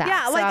on WhatsApp.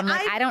 Yeah, so I'm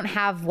like, I don't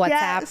have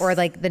WhatsApp or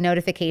like the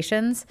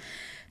notifications.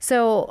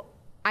 So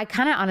I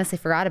kind of honestly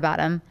forgot about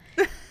him.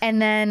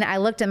 And then I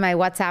looked at my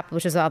WhatsApp,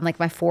 which was on like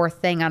my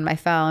fourth thing on my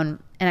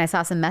phone, and I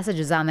saw some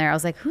messages on there. I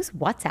was like, who's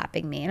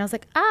WhatsApping me? And I was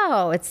like,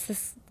 oh, it's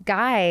this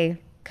guy,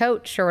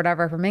 coach or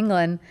whatever from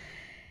England.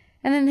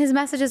 And then his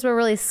messages were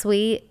really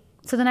sweet.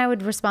 So then I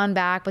would respond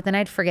back, but then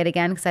I'd forget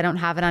again because I don't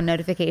have it on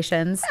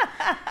notifications.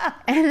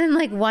 And then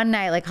like one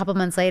night, like a couple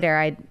months later,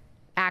 I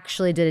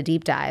actually did a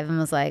deep dive and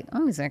was like,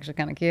 oh, he's actually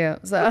kind of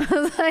cute. So I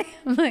was like,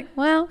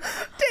 well, dang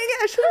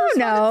it, I should have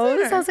responded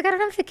sooner. So I was like, I don't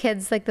have the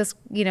kids like this,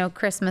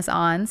 Christmas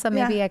on. So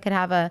maybe I could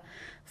have a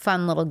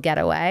fun little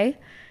getaway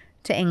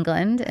to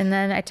England. And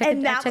then I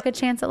took a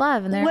chance at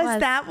love. And there it was. Was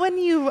that when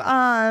you,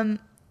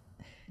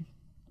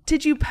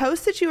 did you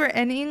post that you were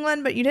in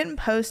England, but you didn't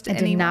post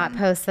anyone? I did not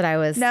post that I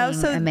was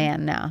seeing a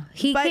man, no.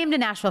 He came to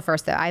Nashville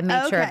first, though. I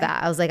made sure of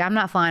that. I was like, I'm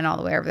not flying all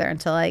the way over there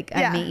until I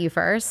meet you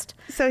first.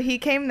 So he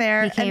came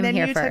there, and then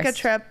you took a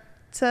trip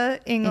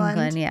to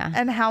England. Yeah.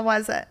 And how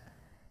was it?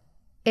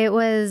 It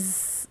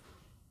was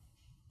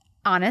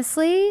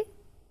honestly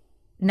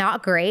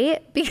not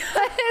great because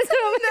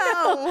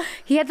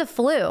he had the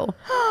flu.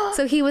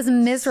 So he was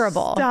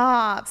miserable.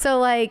 Stop. So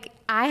like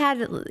I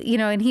had,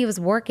 and he was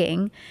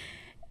working.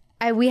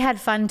 We had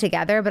fun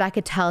together, but I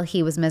could tell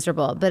he was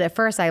miserable. But at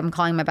first I'm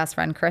calling my best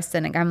friend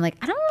Kristen, and I'm like,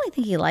 I don't really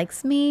think he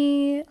likes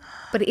me.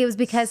 But it was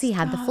because he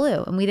had the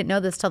flu, and we didn't know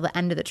this till the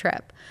end of the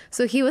trip.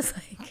 So he was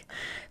like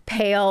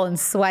pale and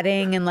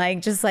sweating and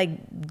like just like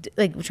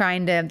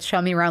trying to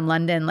show me around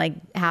London, like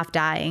half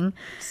dying.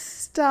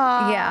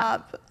 Stop.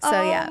 Yeah.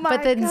 So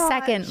but the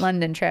second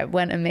London trip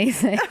went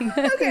amazing.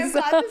 Okay, I'm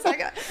glad the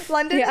second.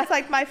 London is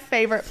like my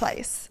favorite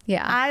place.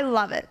 Yeah. I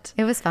love it.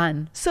 It was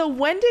fun. So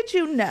when did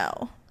you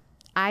know?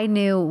 I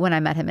knew when I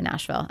met him in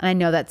Nashville. And I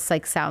know that's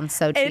like sounds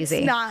so cheesy.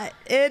 It's not.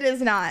 It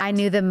is not. I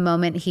knew the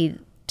moment he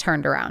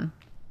turned around.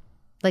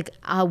 Like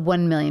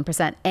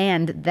 1,000,000%.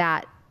 And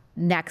that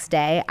next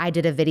day I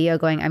did a video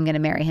going, I'm going to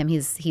marry him.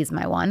 He's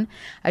my one.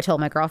 I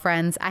told my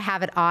girlfriends. I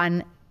have it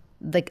on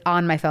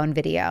my phone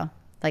video,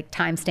 like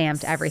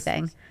time-stamped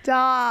everything.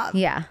 Stop.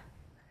 Yeah.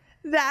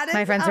 That is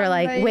my friends were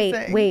like,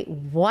 wait,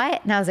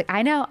 what? And I was like,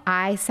 I know,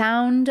 I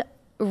sound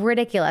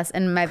ridiculous.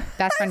 And my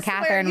best friend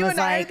Catherine was like,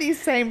 I are the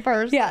same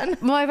person. Yeah.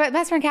 My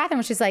best friend Catherine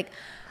was, she's like,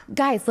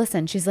 guys,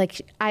 listen. She's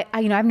like,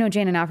 I've known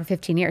Jana now for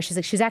 15 years. She's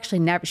like,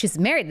 she's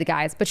married the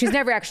guys, but she's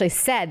never actually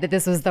said that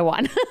this was the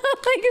one.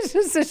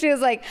 So she was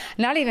like,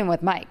 not even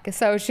with Mike.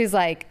 So she's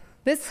like,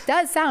 this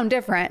does sound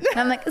different. And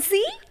I'm like,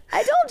 see,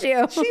 I told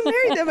you. She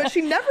married them, but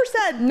she never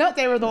said that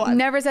they were the one.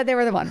 Never said they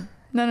were the one.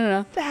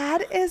 No.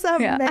 That is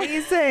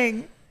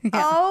amazing. Yeah.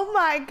 Oh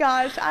my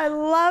gosh. I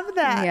love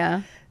that.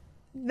 Yeah.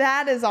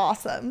 That is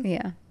awesome.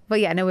 Yeah.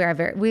 But yeah, no,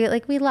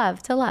 we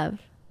love to love.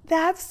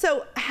 That's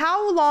so,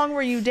 how long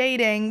were you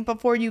dating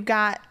before you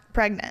got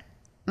pregnant?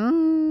 See,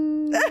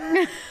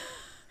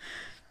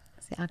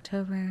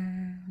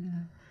 October.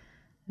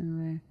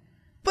 November.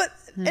 But,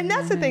 and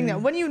that's the thing though,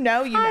 when you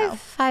know.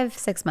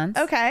 5-6 months.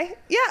 Okay.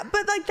 Yeah.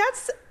 But like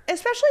that's,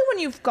 especially when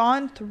you've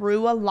gone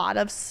through a lot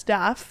of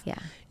stuff. Yeah.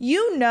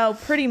 You know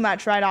pretty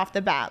much right off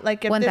the bat,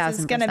 like if 1,000%. this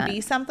is going to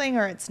be something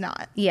or it's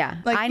not. Yeah.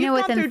 Like I know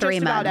within 3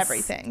 months. About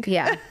everything.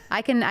 Yeah.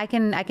 I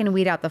can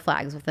weed out the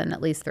flags within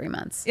at least 3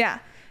 months. Yeah.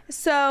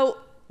 So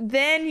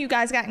then you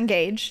guys got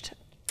engaged,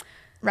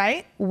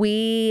 right?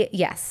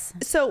 Yes.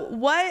 So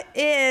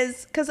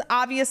because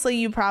obviously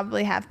you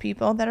probably have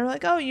people that are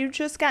like, oh, you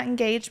just got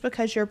engaged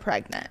because you're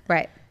pregnant.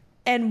 Right.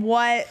 And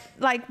what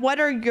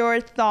are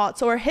your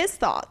thoughts or his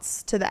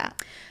thoughts to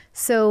that?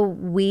 So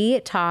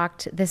we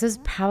talked, this was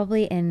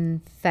probably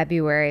in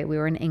February. We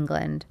were in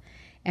England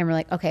and we're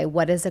like, okay,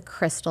 what is a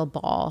crystal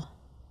ball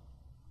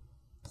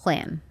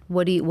plan?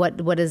 What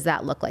does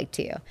that look like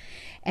to you?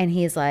 And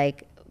he's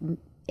like,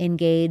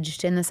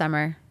 engaged in the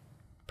summer,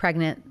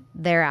 pregnant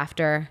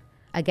thereafter,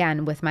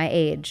 again with my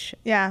age.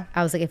 Yeah.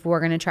 I was like, if we're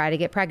going to try to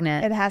get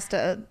pregnant, it has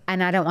to.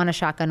 And I don't want a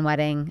shotgun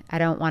wedding. I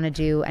don't want to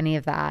do any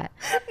of that.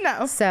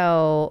 No.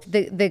 So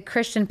the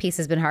Christian piece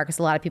has been hard because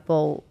a lot of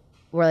people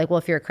were like, well,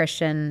 if you're a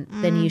Christian,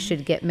 then you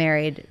should get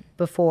married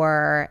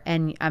before,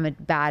 and I'm a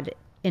bad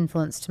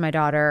influence to my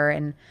daughter.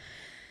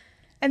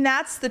 And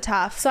that's the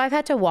tough. So I've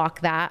had to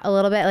walk that a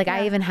little bit. Like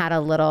I even had a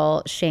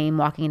little shame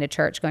walking into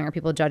church going, are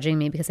people judging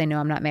me because they know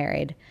I'm not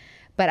married?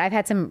 But I've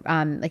had some,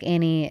 like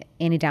Annie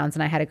Downs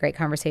and I had a great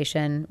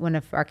conversation. One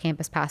of our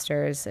campus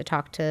pastors, I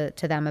talked to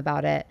them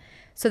about it.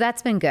 So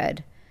that's been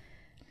good.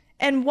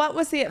 And what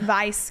was the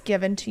advice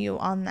given to you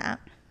on that?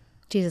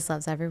 Jesus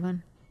loves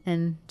everyone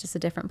and just a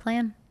different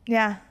plan.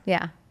 Yeah.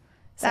 Yeah.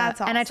 So,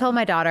 that's awesome. And I told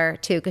my daughter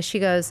too, because she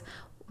goes,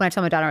 when I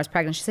told my daughter I was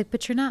pregnant, she's like,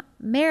 but you're not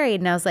married.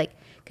 And I was like,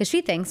 because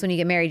she thinks when you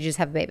get married, you just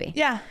have a baby.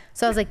 Yeah.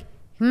 So I was like,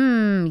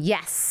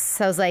 Yes.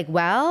 I was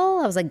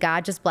like,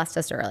 God just blessed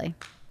us early.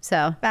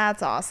 So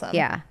That's awesome.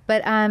 yeah.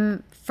 But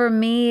for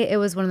me, it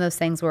was one of those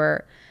things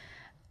where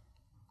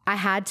I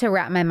had to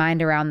wrap my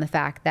mind around the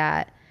fact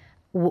that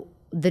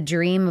the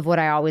dream of what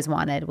I always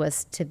wanted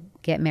was to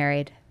get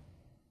married,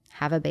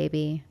 have a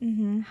baby,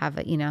 have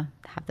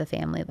the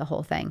family, the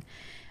whole thing.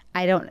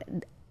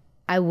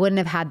 I wouldn't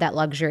have had that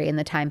luxury in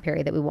the time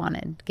period that we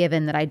wanted,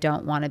 given that I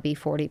don't want to be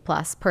 40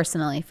 plus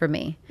personally for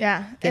me.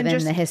 Yeah.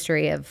 Given the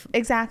history of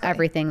exactly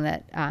everything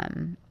that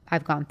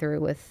I've gone through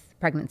with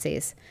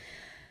pregnancies.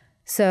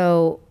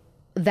 So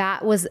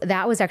that was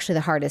actually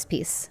the hardest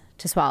piece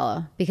to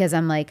swallow, because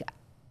I'm like,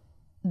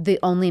 the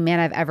only man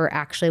I've ever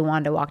actually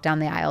wanted to walk down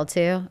the aisle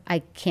to, I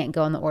can't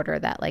go in the order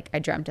that like I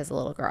dreamt as a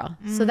little girl.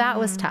 So that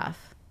was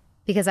tough,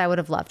 because I would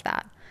have loved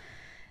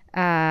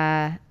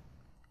that.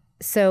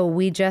 So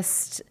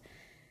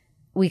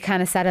we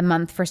kind of set a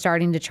month for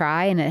starting to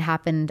try, and it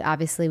happened.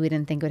 Obviously, we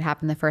didn't think it would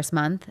happen the first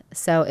month.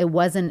 So it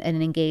wasn't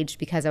an engaged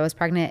because I was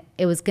pregnant.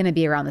 It was going to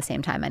be around the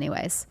same time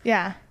anyways.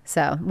 Yeah.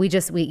 So we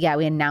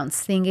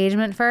announced the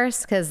engagement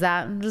first, because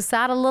that just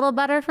sat a little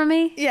better for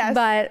me. Yes.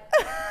 But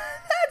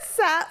that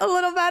sat a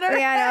little better.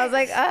 yeah, and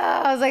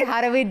I was like,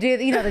 how do we do,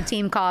 the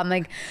team call. I'm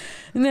like,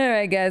 all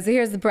right, guys,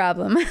 here's the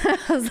problem. I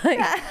was like,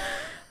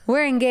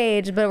 we're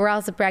engaged, but we're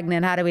also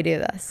pregnant. How do we do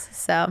this?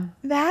 So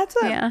that's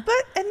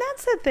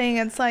the thing.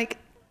 It's like,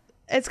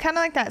 it's kind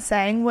of like that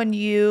saying, when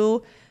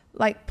you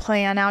like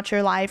plan out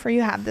your life, or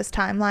you have this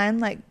timeline,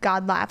 like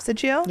God laughs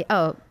at you.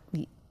 Oh,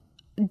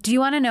 do you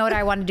want to know what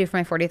I wanted to do for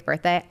my 40th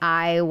birthday?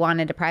 I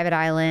wanted a private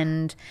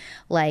island,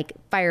 like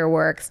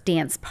fireworks,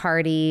 dance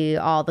party,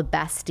 all the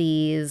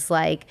besties.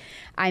 Like,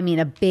 I mean,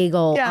 a big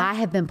old, I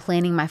have been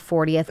planning my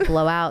 40th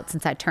blowout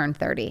since I turned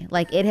 30.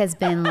 Like, it has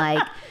been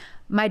like,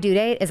 my due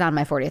date is on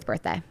my 40th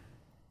birthday.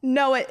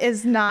 No, it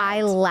is not.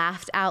 I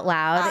laughed out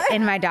loud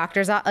in the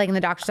doctor's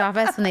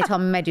office when they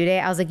told me my due date.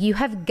 I was like, you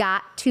have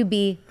got to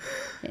be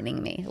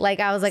kidding me. Like,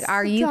 I was like,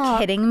 are you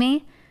kidding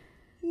me?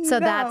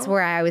 So that's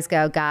where I always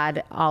go,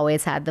 God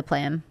always had the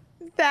plan.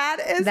 That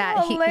is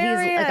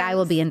hilarious. He's like, I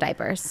will be in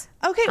diapers.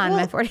 Okay, on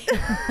my 40th.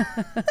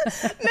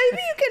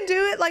 Maybe you can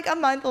do it like a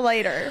month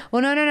later.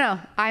 Well, no.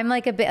 I'm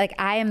like a bit like,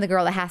 I am the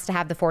girl that has to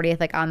have the 40th,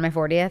 like on my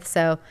 40th.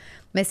 So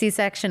my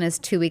C-section is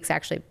 2 weeks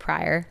actually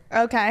prior.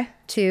 Okay.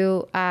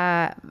 To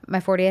my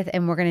 40th,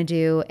 and we're gonna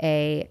do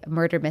a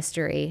murder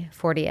mystery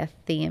 40th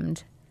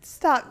themed.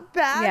 Stop.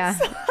 That's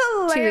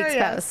hilarious. 2 weeks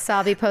post. So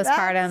I'll be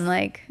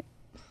postpartum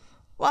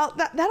Well,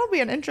 that'll be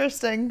an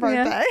interesting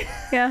birthday.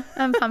 Yeah,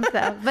 I'm pumped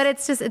though. But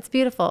it's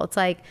beautiful. It's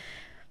like,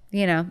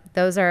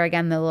 those are,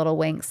 again, the little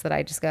winks that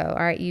I just go,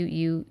 all right,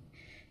 you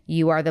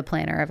are the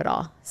planner of it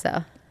all.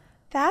 So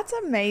that's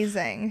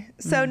amazing.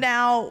 So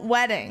now,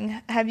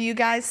 wedding, have you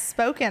guys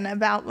spoken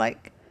about,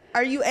 like,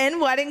 are you in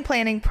wedding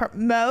planning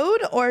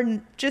mode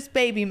or just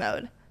baby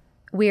mode?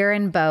 We're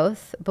in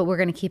both, but we're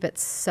going to keep it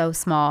so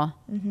small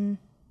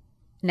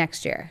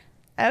next year.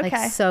 Okay.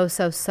 Like so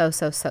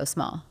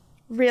small.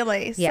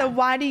 Really? Yeah.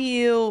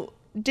 So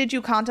did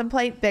you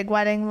contemplate big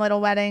wedding,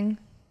 little wedding?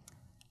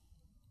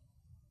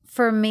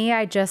 For me,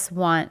 I just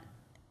want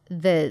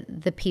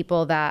the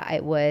people that I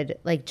would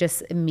like,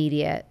 just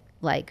immediate,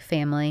 like,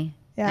 family,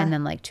 and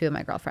then like 2 of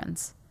my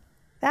girlfriends.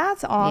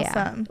 That's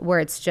awesome. Yeah. Where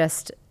it's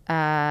just,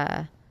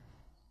 well,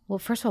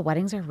 first of all,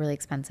 weddings are really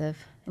expensive.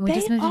 And we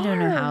just moved into a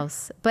new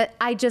house. But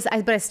I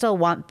still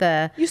want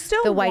the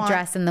white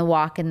dress and the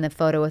walk and the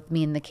photo with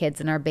me and the kids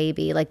and our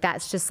baby. Like,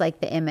 that's just like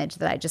the image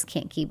that I just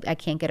can't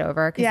get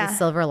over. Because the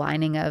silver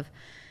lining of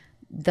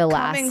the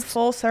last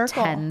full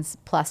circle 10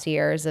 plus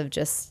years of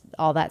just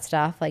all that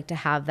stuff, like, to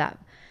have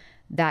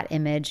that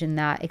image and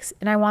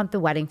and I want the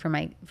wedding for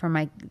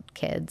my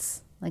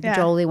kids. Like,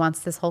 Jolie wants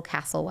this whole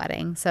castle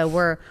wedding. So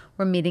we're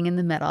meeting in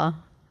the middle.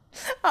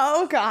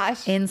 Oh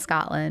gosh. In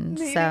Scotland.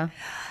 So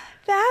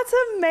that's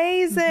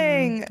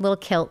amazing. Little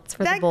kilts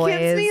for the boys. That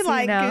gives me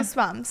like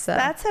goosebumps. So.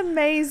 That's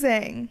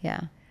amazing.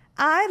 Yeah.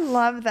 I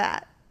love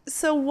that.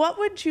 So what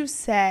would you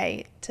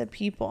say to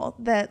people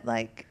that,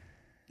 like,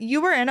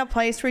 you were in a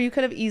place where you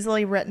could have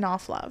easily written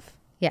off love?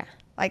 Yeah.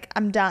 Like,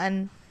 I'm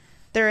done.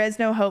 There is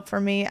no hope for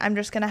me. I'm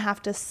just going to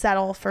have to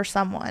settle for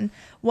someone.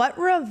 What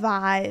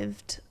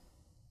revived,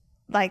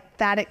 like,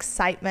 that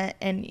excitement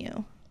in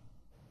you?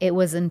 It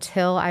was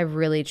until I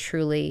really,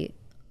 truly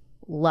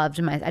loved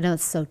I know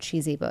it's so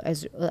cheesy, but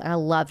I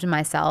loved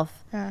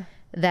myself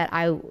that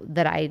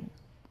I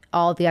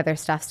all the other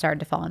stuff started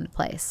to fall into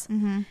place.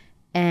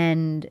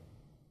 And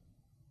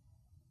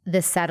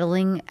the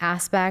settling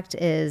aspect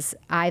is,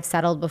 I've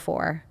settled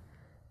before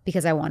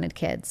because I wanted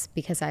kids,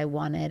 because I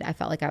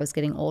felt like I was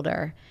getting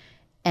older.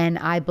 And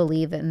I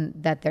believe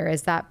that there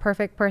is that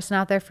perfect person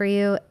out there for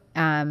you.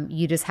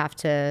 You just have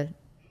to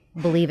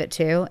believe it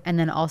too. And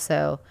then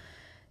also,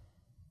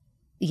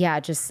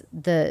 just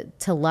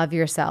to love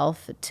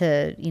yourself,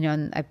 to,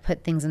 and I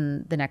put things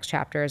in the next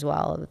chapter as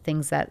well,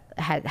 things that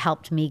had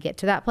helped me get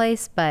to that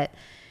place. But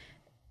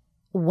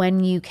when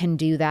you can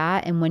do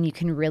that and when you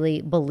can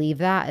really believe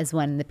that is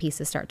when the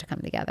pieces start to come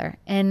together.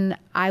 And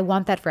I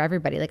want that for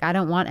everybody. Like, I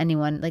don't want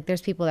anyone, like,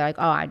 there's people that are like,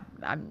 oh,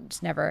 I'm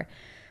just never,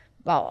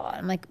 well,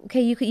 I'm like,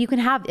 okay, you can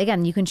have,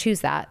 again, you can choose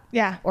that.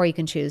 Yeah. Or you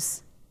can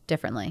choose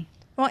differently.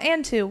 Well,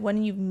 and too,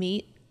 when you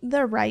meet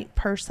the right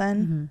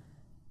person,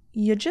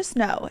 you just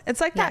know.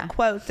 It's like that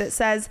quote that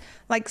says,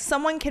 like,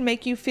 someone can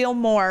make you feel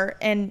more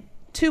in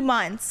 2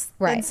 months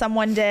than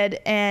someone did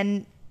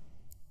in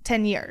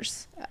 10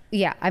 years.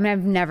 Yeah. I mean,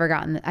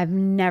 I've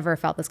never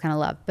felt this kind of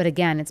love. But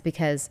again, it's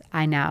because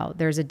I know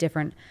there's a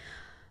different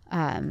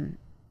level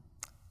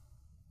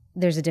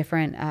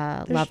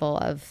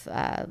of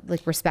like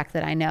respect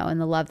that I know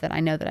and the love that I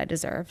know that I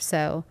deserve.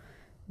 So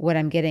what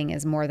I'm getting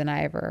is more than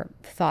I ever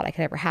thought I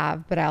could ever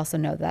have. But I also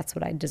know that's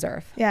what I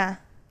deserve. Yeah.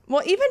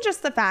 Well, even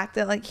just the fact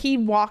that, like, he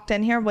walked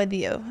in here with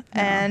you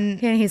and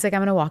he's like, I'm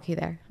going to walk you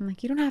there. I'm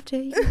like, you don't have to.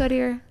 You can go to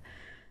your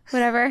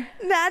whatever.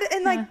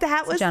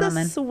 That was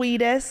the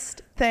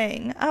sweetest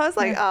thing. I was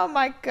like, oh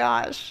my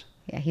gosh.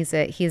 Yeah, he's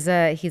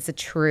a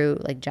true,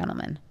 like,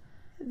 gentleman.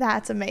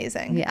 That's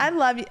amazing. Yeah. I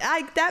love you.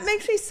 That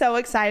makes me so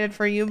excited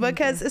for you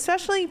because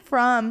especially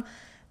from,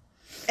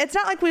 it's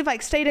not like we've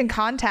like stayed in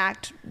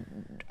contact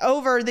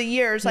over the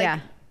years, like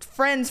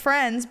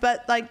friends,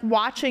 but like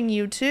watching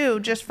you too,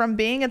 just from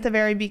being at the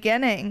very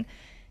beginning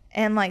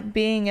and like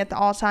being at the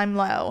all-time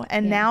low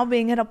and now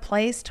being at a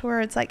place to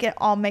where it's like it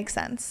all makes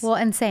sense. Well,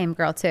 and same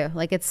girl too.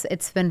 Like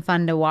it's been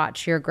fun to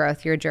watch your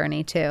growth, your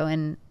journey too,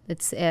 and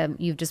it's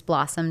you've just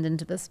blossomed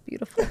into this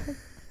beautiful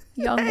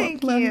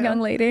young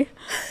lady.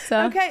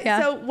 So okay,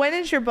 so when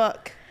is your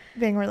book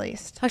being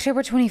released?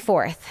 October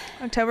 24th.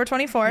 October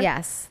 24th.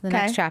 Yes, the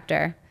next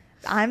chapter.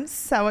 I'm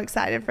so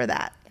excited for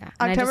that. Yeah.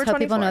 And October I just hope 24th.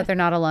 People know that they're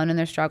not alone in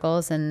their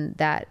struggles and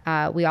that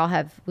we all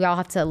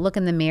have to look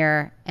in the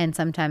mirror and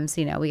sometimes,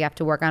 you know, we have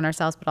to work on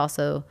ourselves, but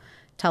also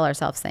tell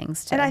ourselves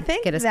things to and I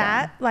think get us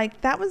that going. Like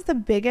that was the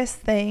biggest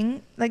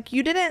thing. Like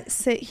you didn't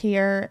sit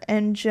here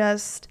and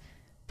just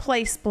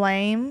place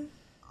blame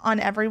on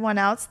everyone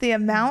else. The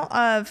amount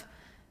of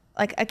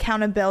like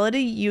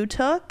accountability you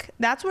took,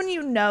 that's when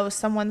you know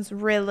someone's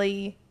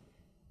really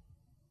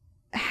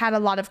had a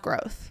lot of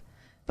growth.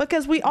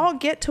 Because we all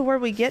get to where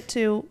we get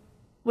to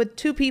with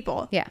two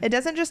people. Yeah. It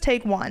doesn't just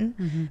take one.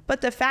 Mm-hmm.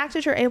 But the fact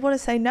that you're able to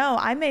say, no,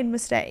 I made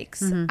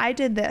mistakes. Mm-hmm. I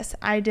did this.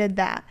 I did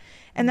that.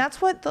 And that's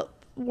what the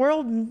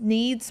world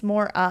needs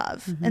more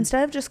of. Mm-hmm.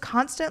 Instead of just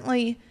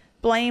constantly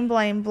blame.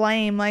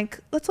 Like,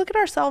 let's look at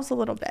ourselves a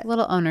little bit. A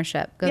little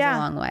ownership goes a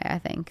long way, I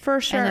think. For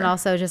sure. And then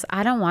also just,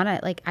 I don't want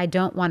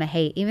to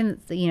hate.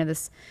 Even, you know,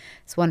 this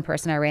one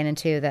person I ran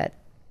into that,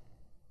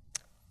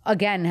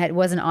 again,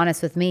 wasn't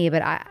honest with me,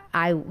 but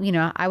I you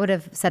know, I would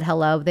have said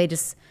hello. They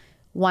just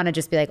want to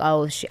just be like,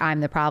 oh,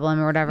 I'm the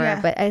problem or whatever.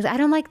 Yeah. But I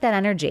don't like that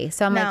energy.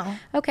 So I'm like,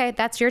 okay,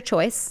 that's your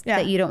choice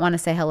that you don't want to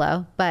say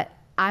hello, but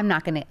I'm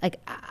not going to, like,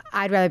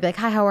 I'd rather be like,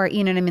 hi, how are you?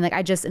 You know what I mean?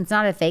 Like, it's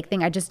not a fake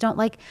thing. I just don't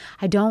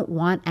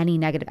want any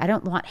negative. I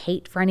don't want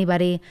hate for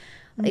anybody.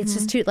 Mm-hmm. It's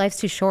just life's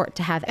too short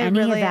to have any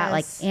really of that,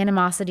 like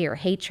animosity or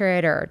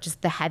hatred or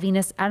just the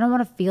heaviness. I don't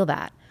want to feel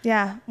that.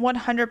 Yeah,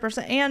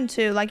 100%. And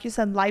too, like you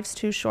said, life's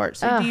too short.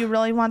 So do you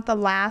really want the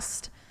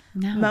last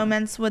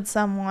moments with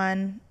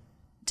someone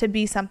to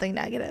be something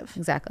negative?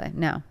 Exactly.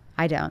 No,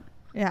 I don't.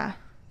 Yeah.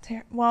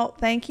 Well,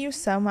 thank you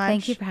so much.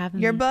 Thank you for having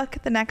me. Your book,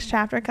 the next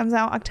chapter, comes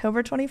out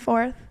October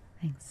 24th.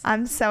 Thanks.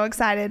 I'm so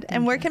excited.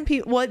 And where can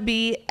people, will it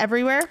be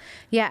everywhere?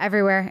 Yeah,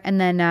 everywhere.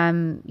 And then,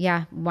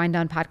 Whine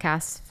Down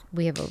podcast.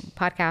 We have a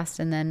podcast.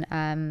 And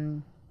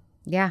then,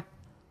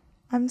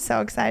 I'm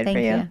so excited for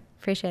you. Thank you.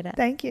 Appreciate it.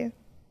 Thank you.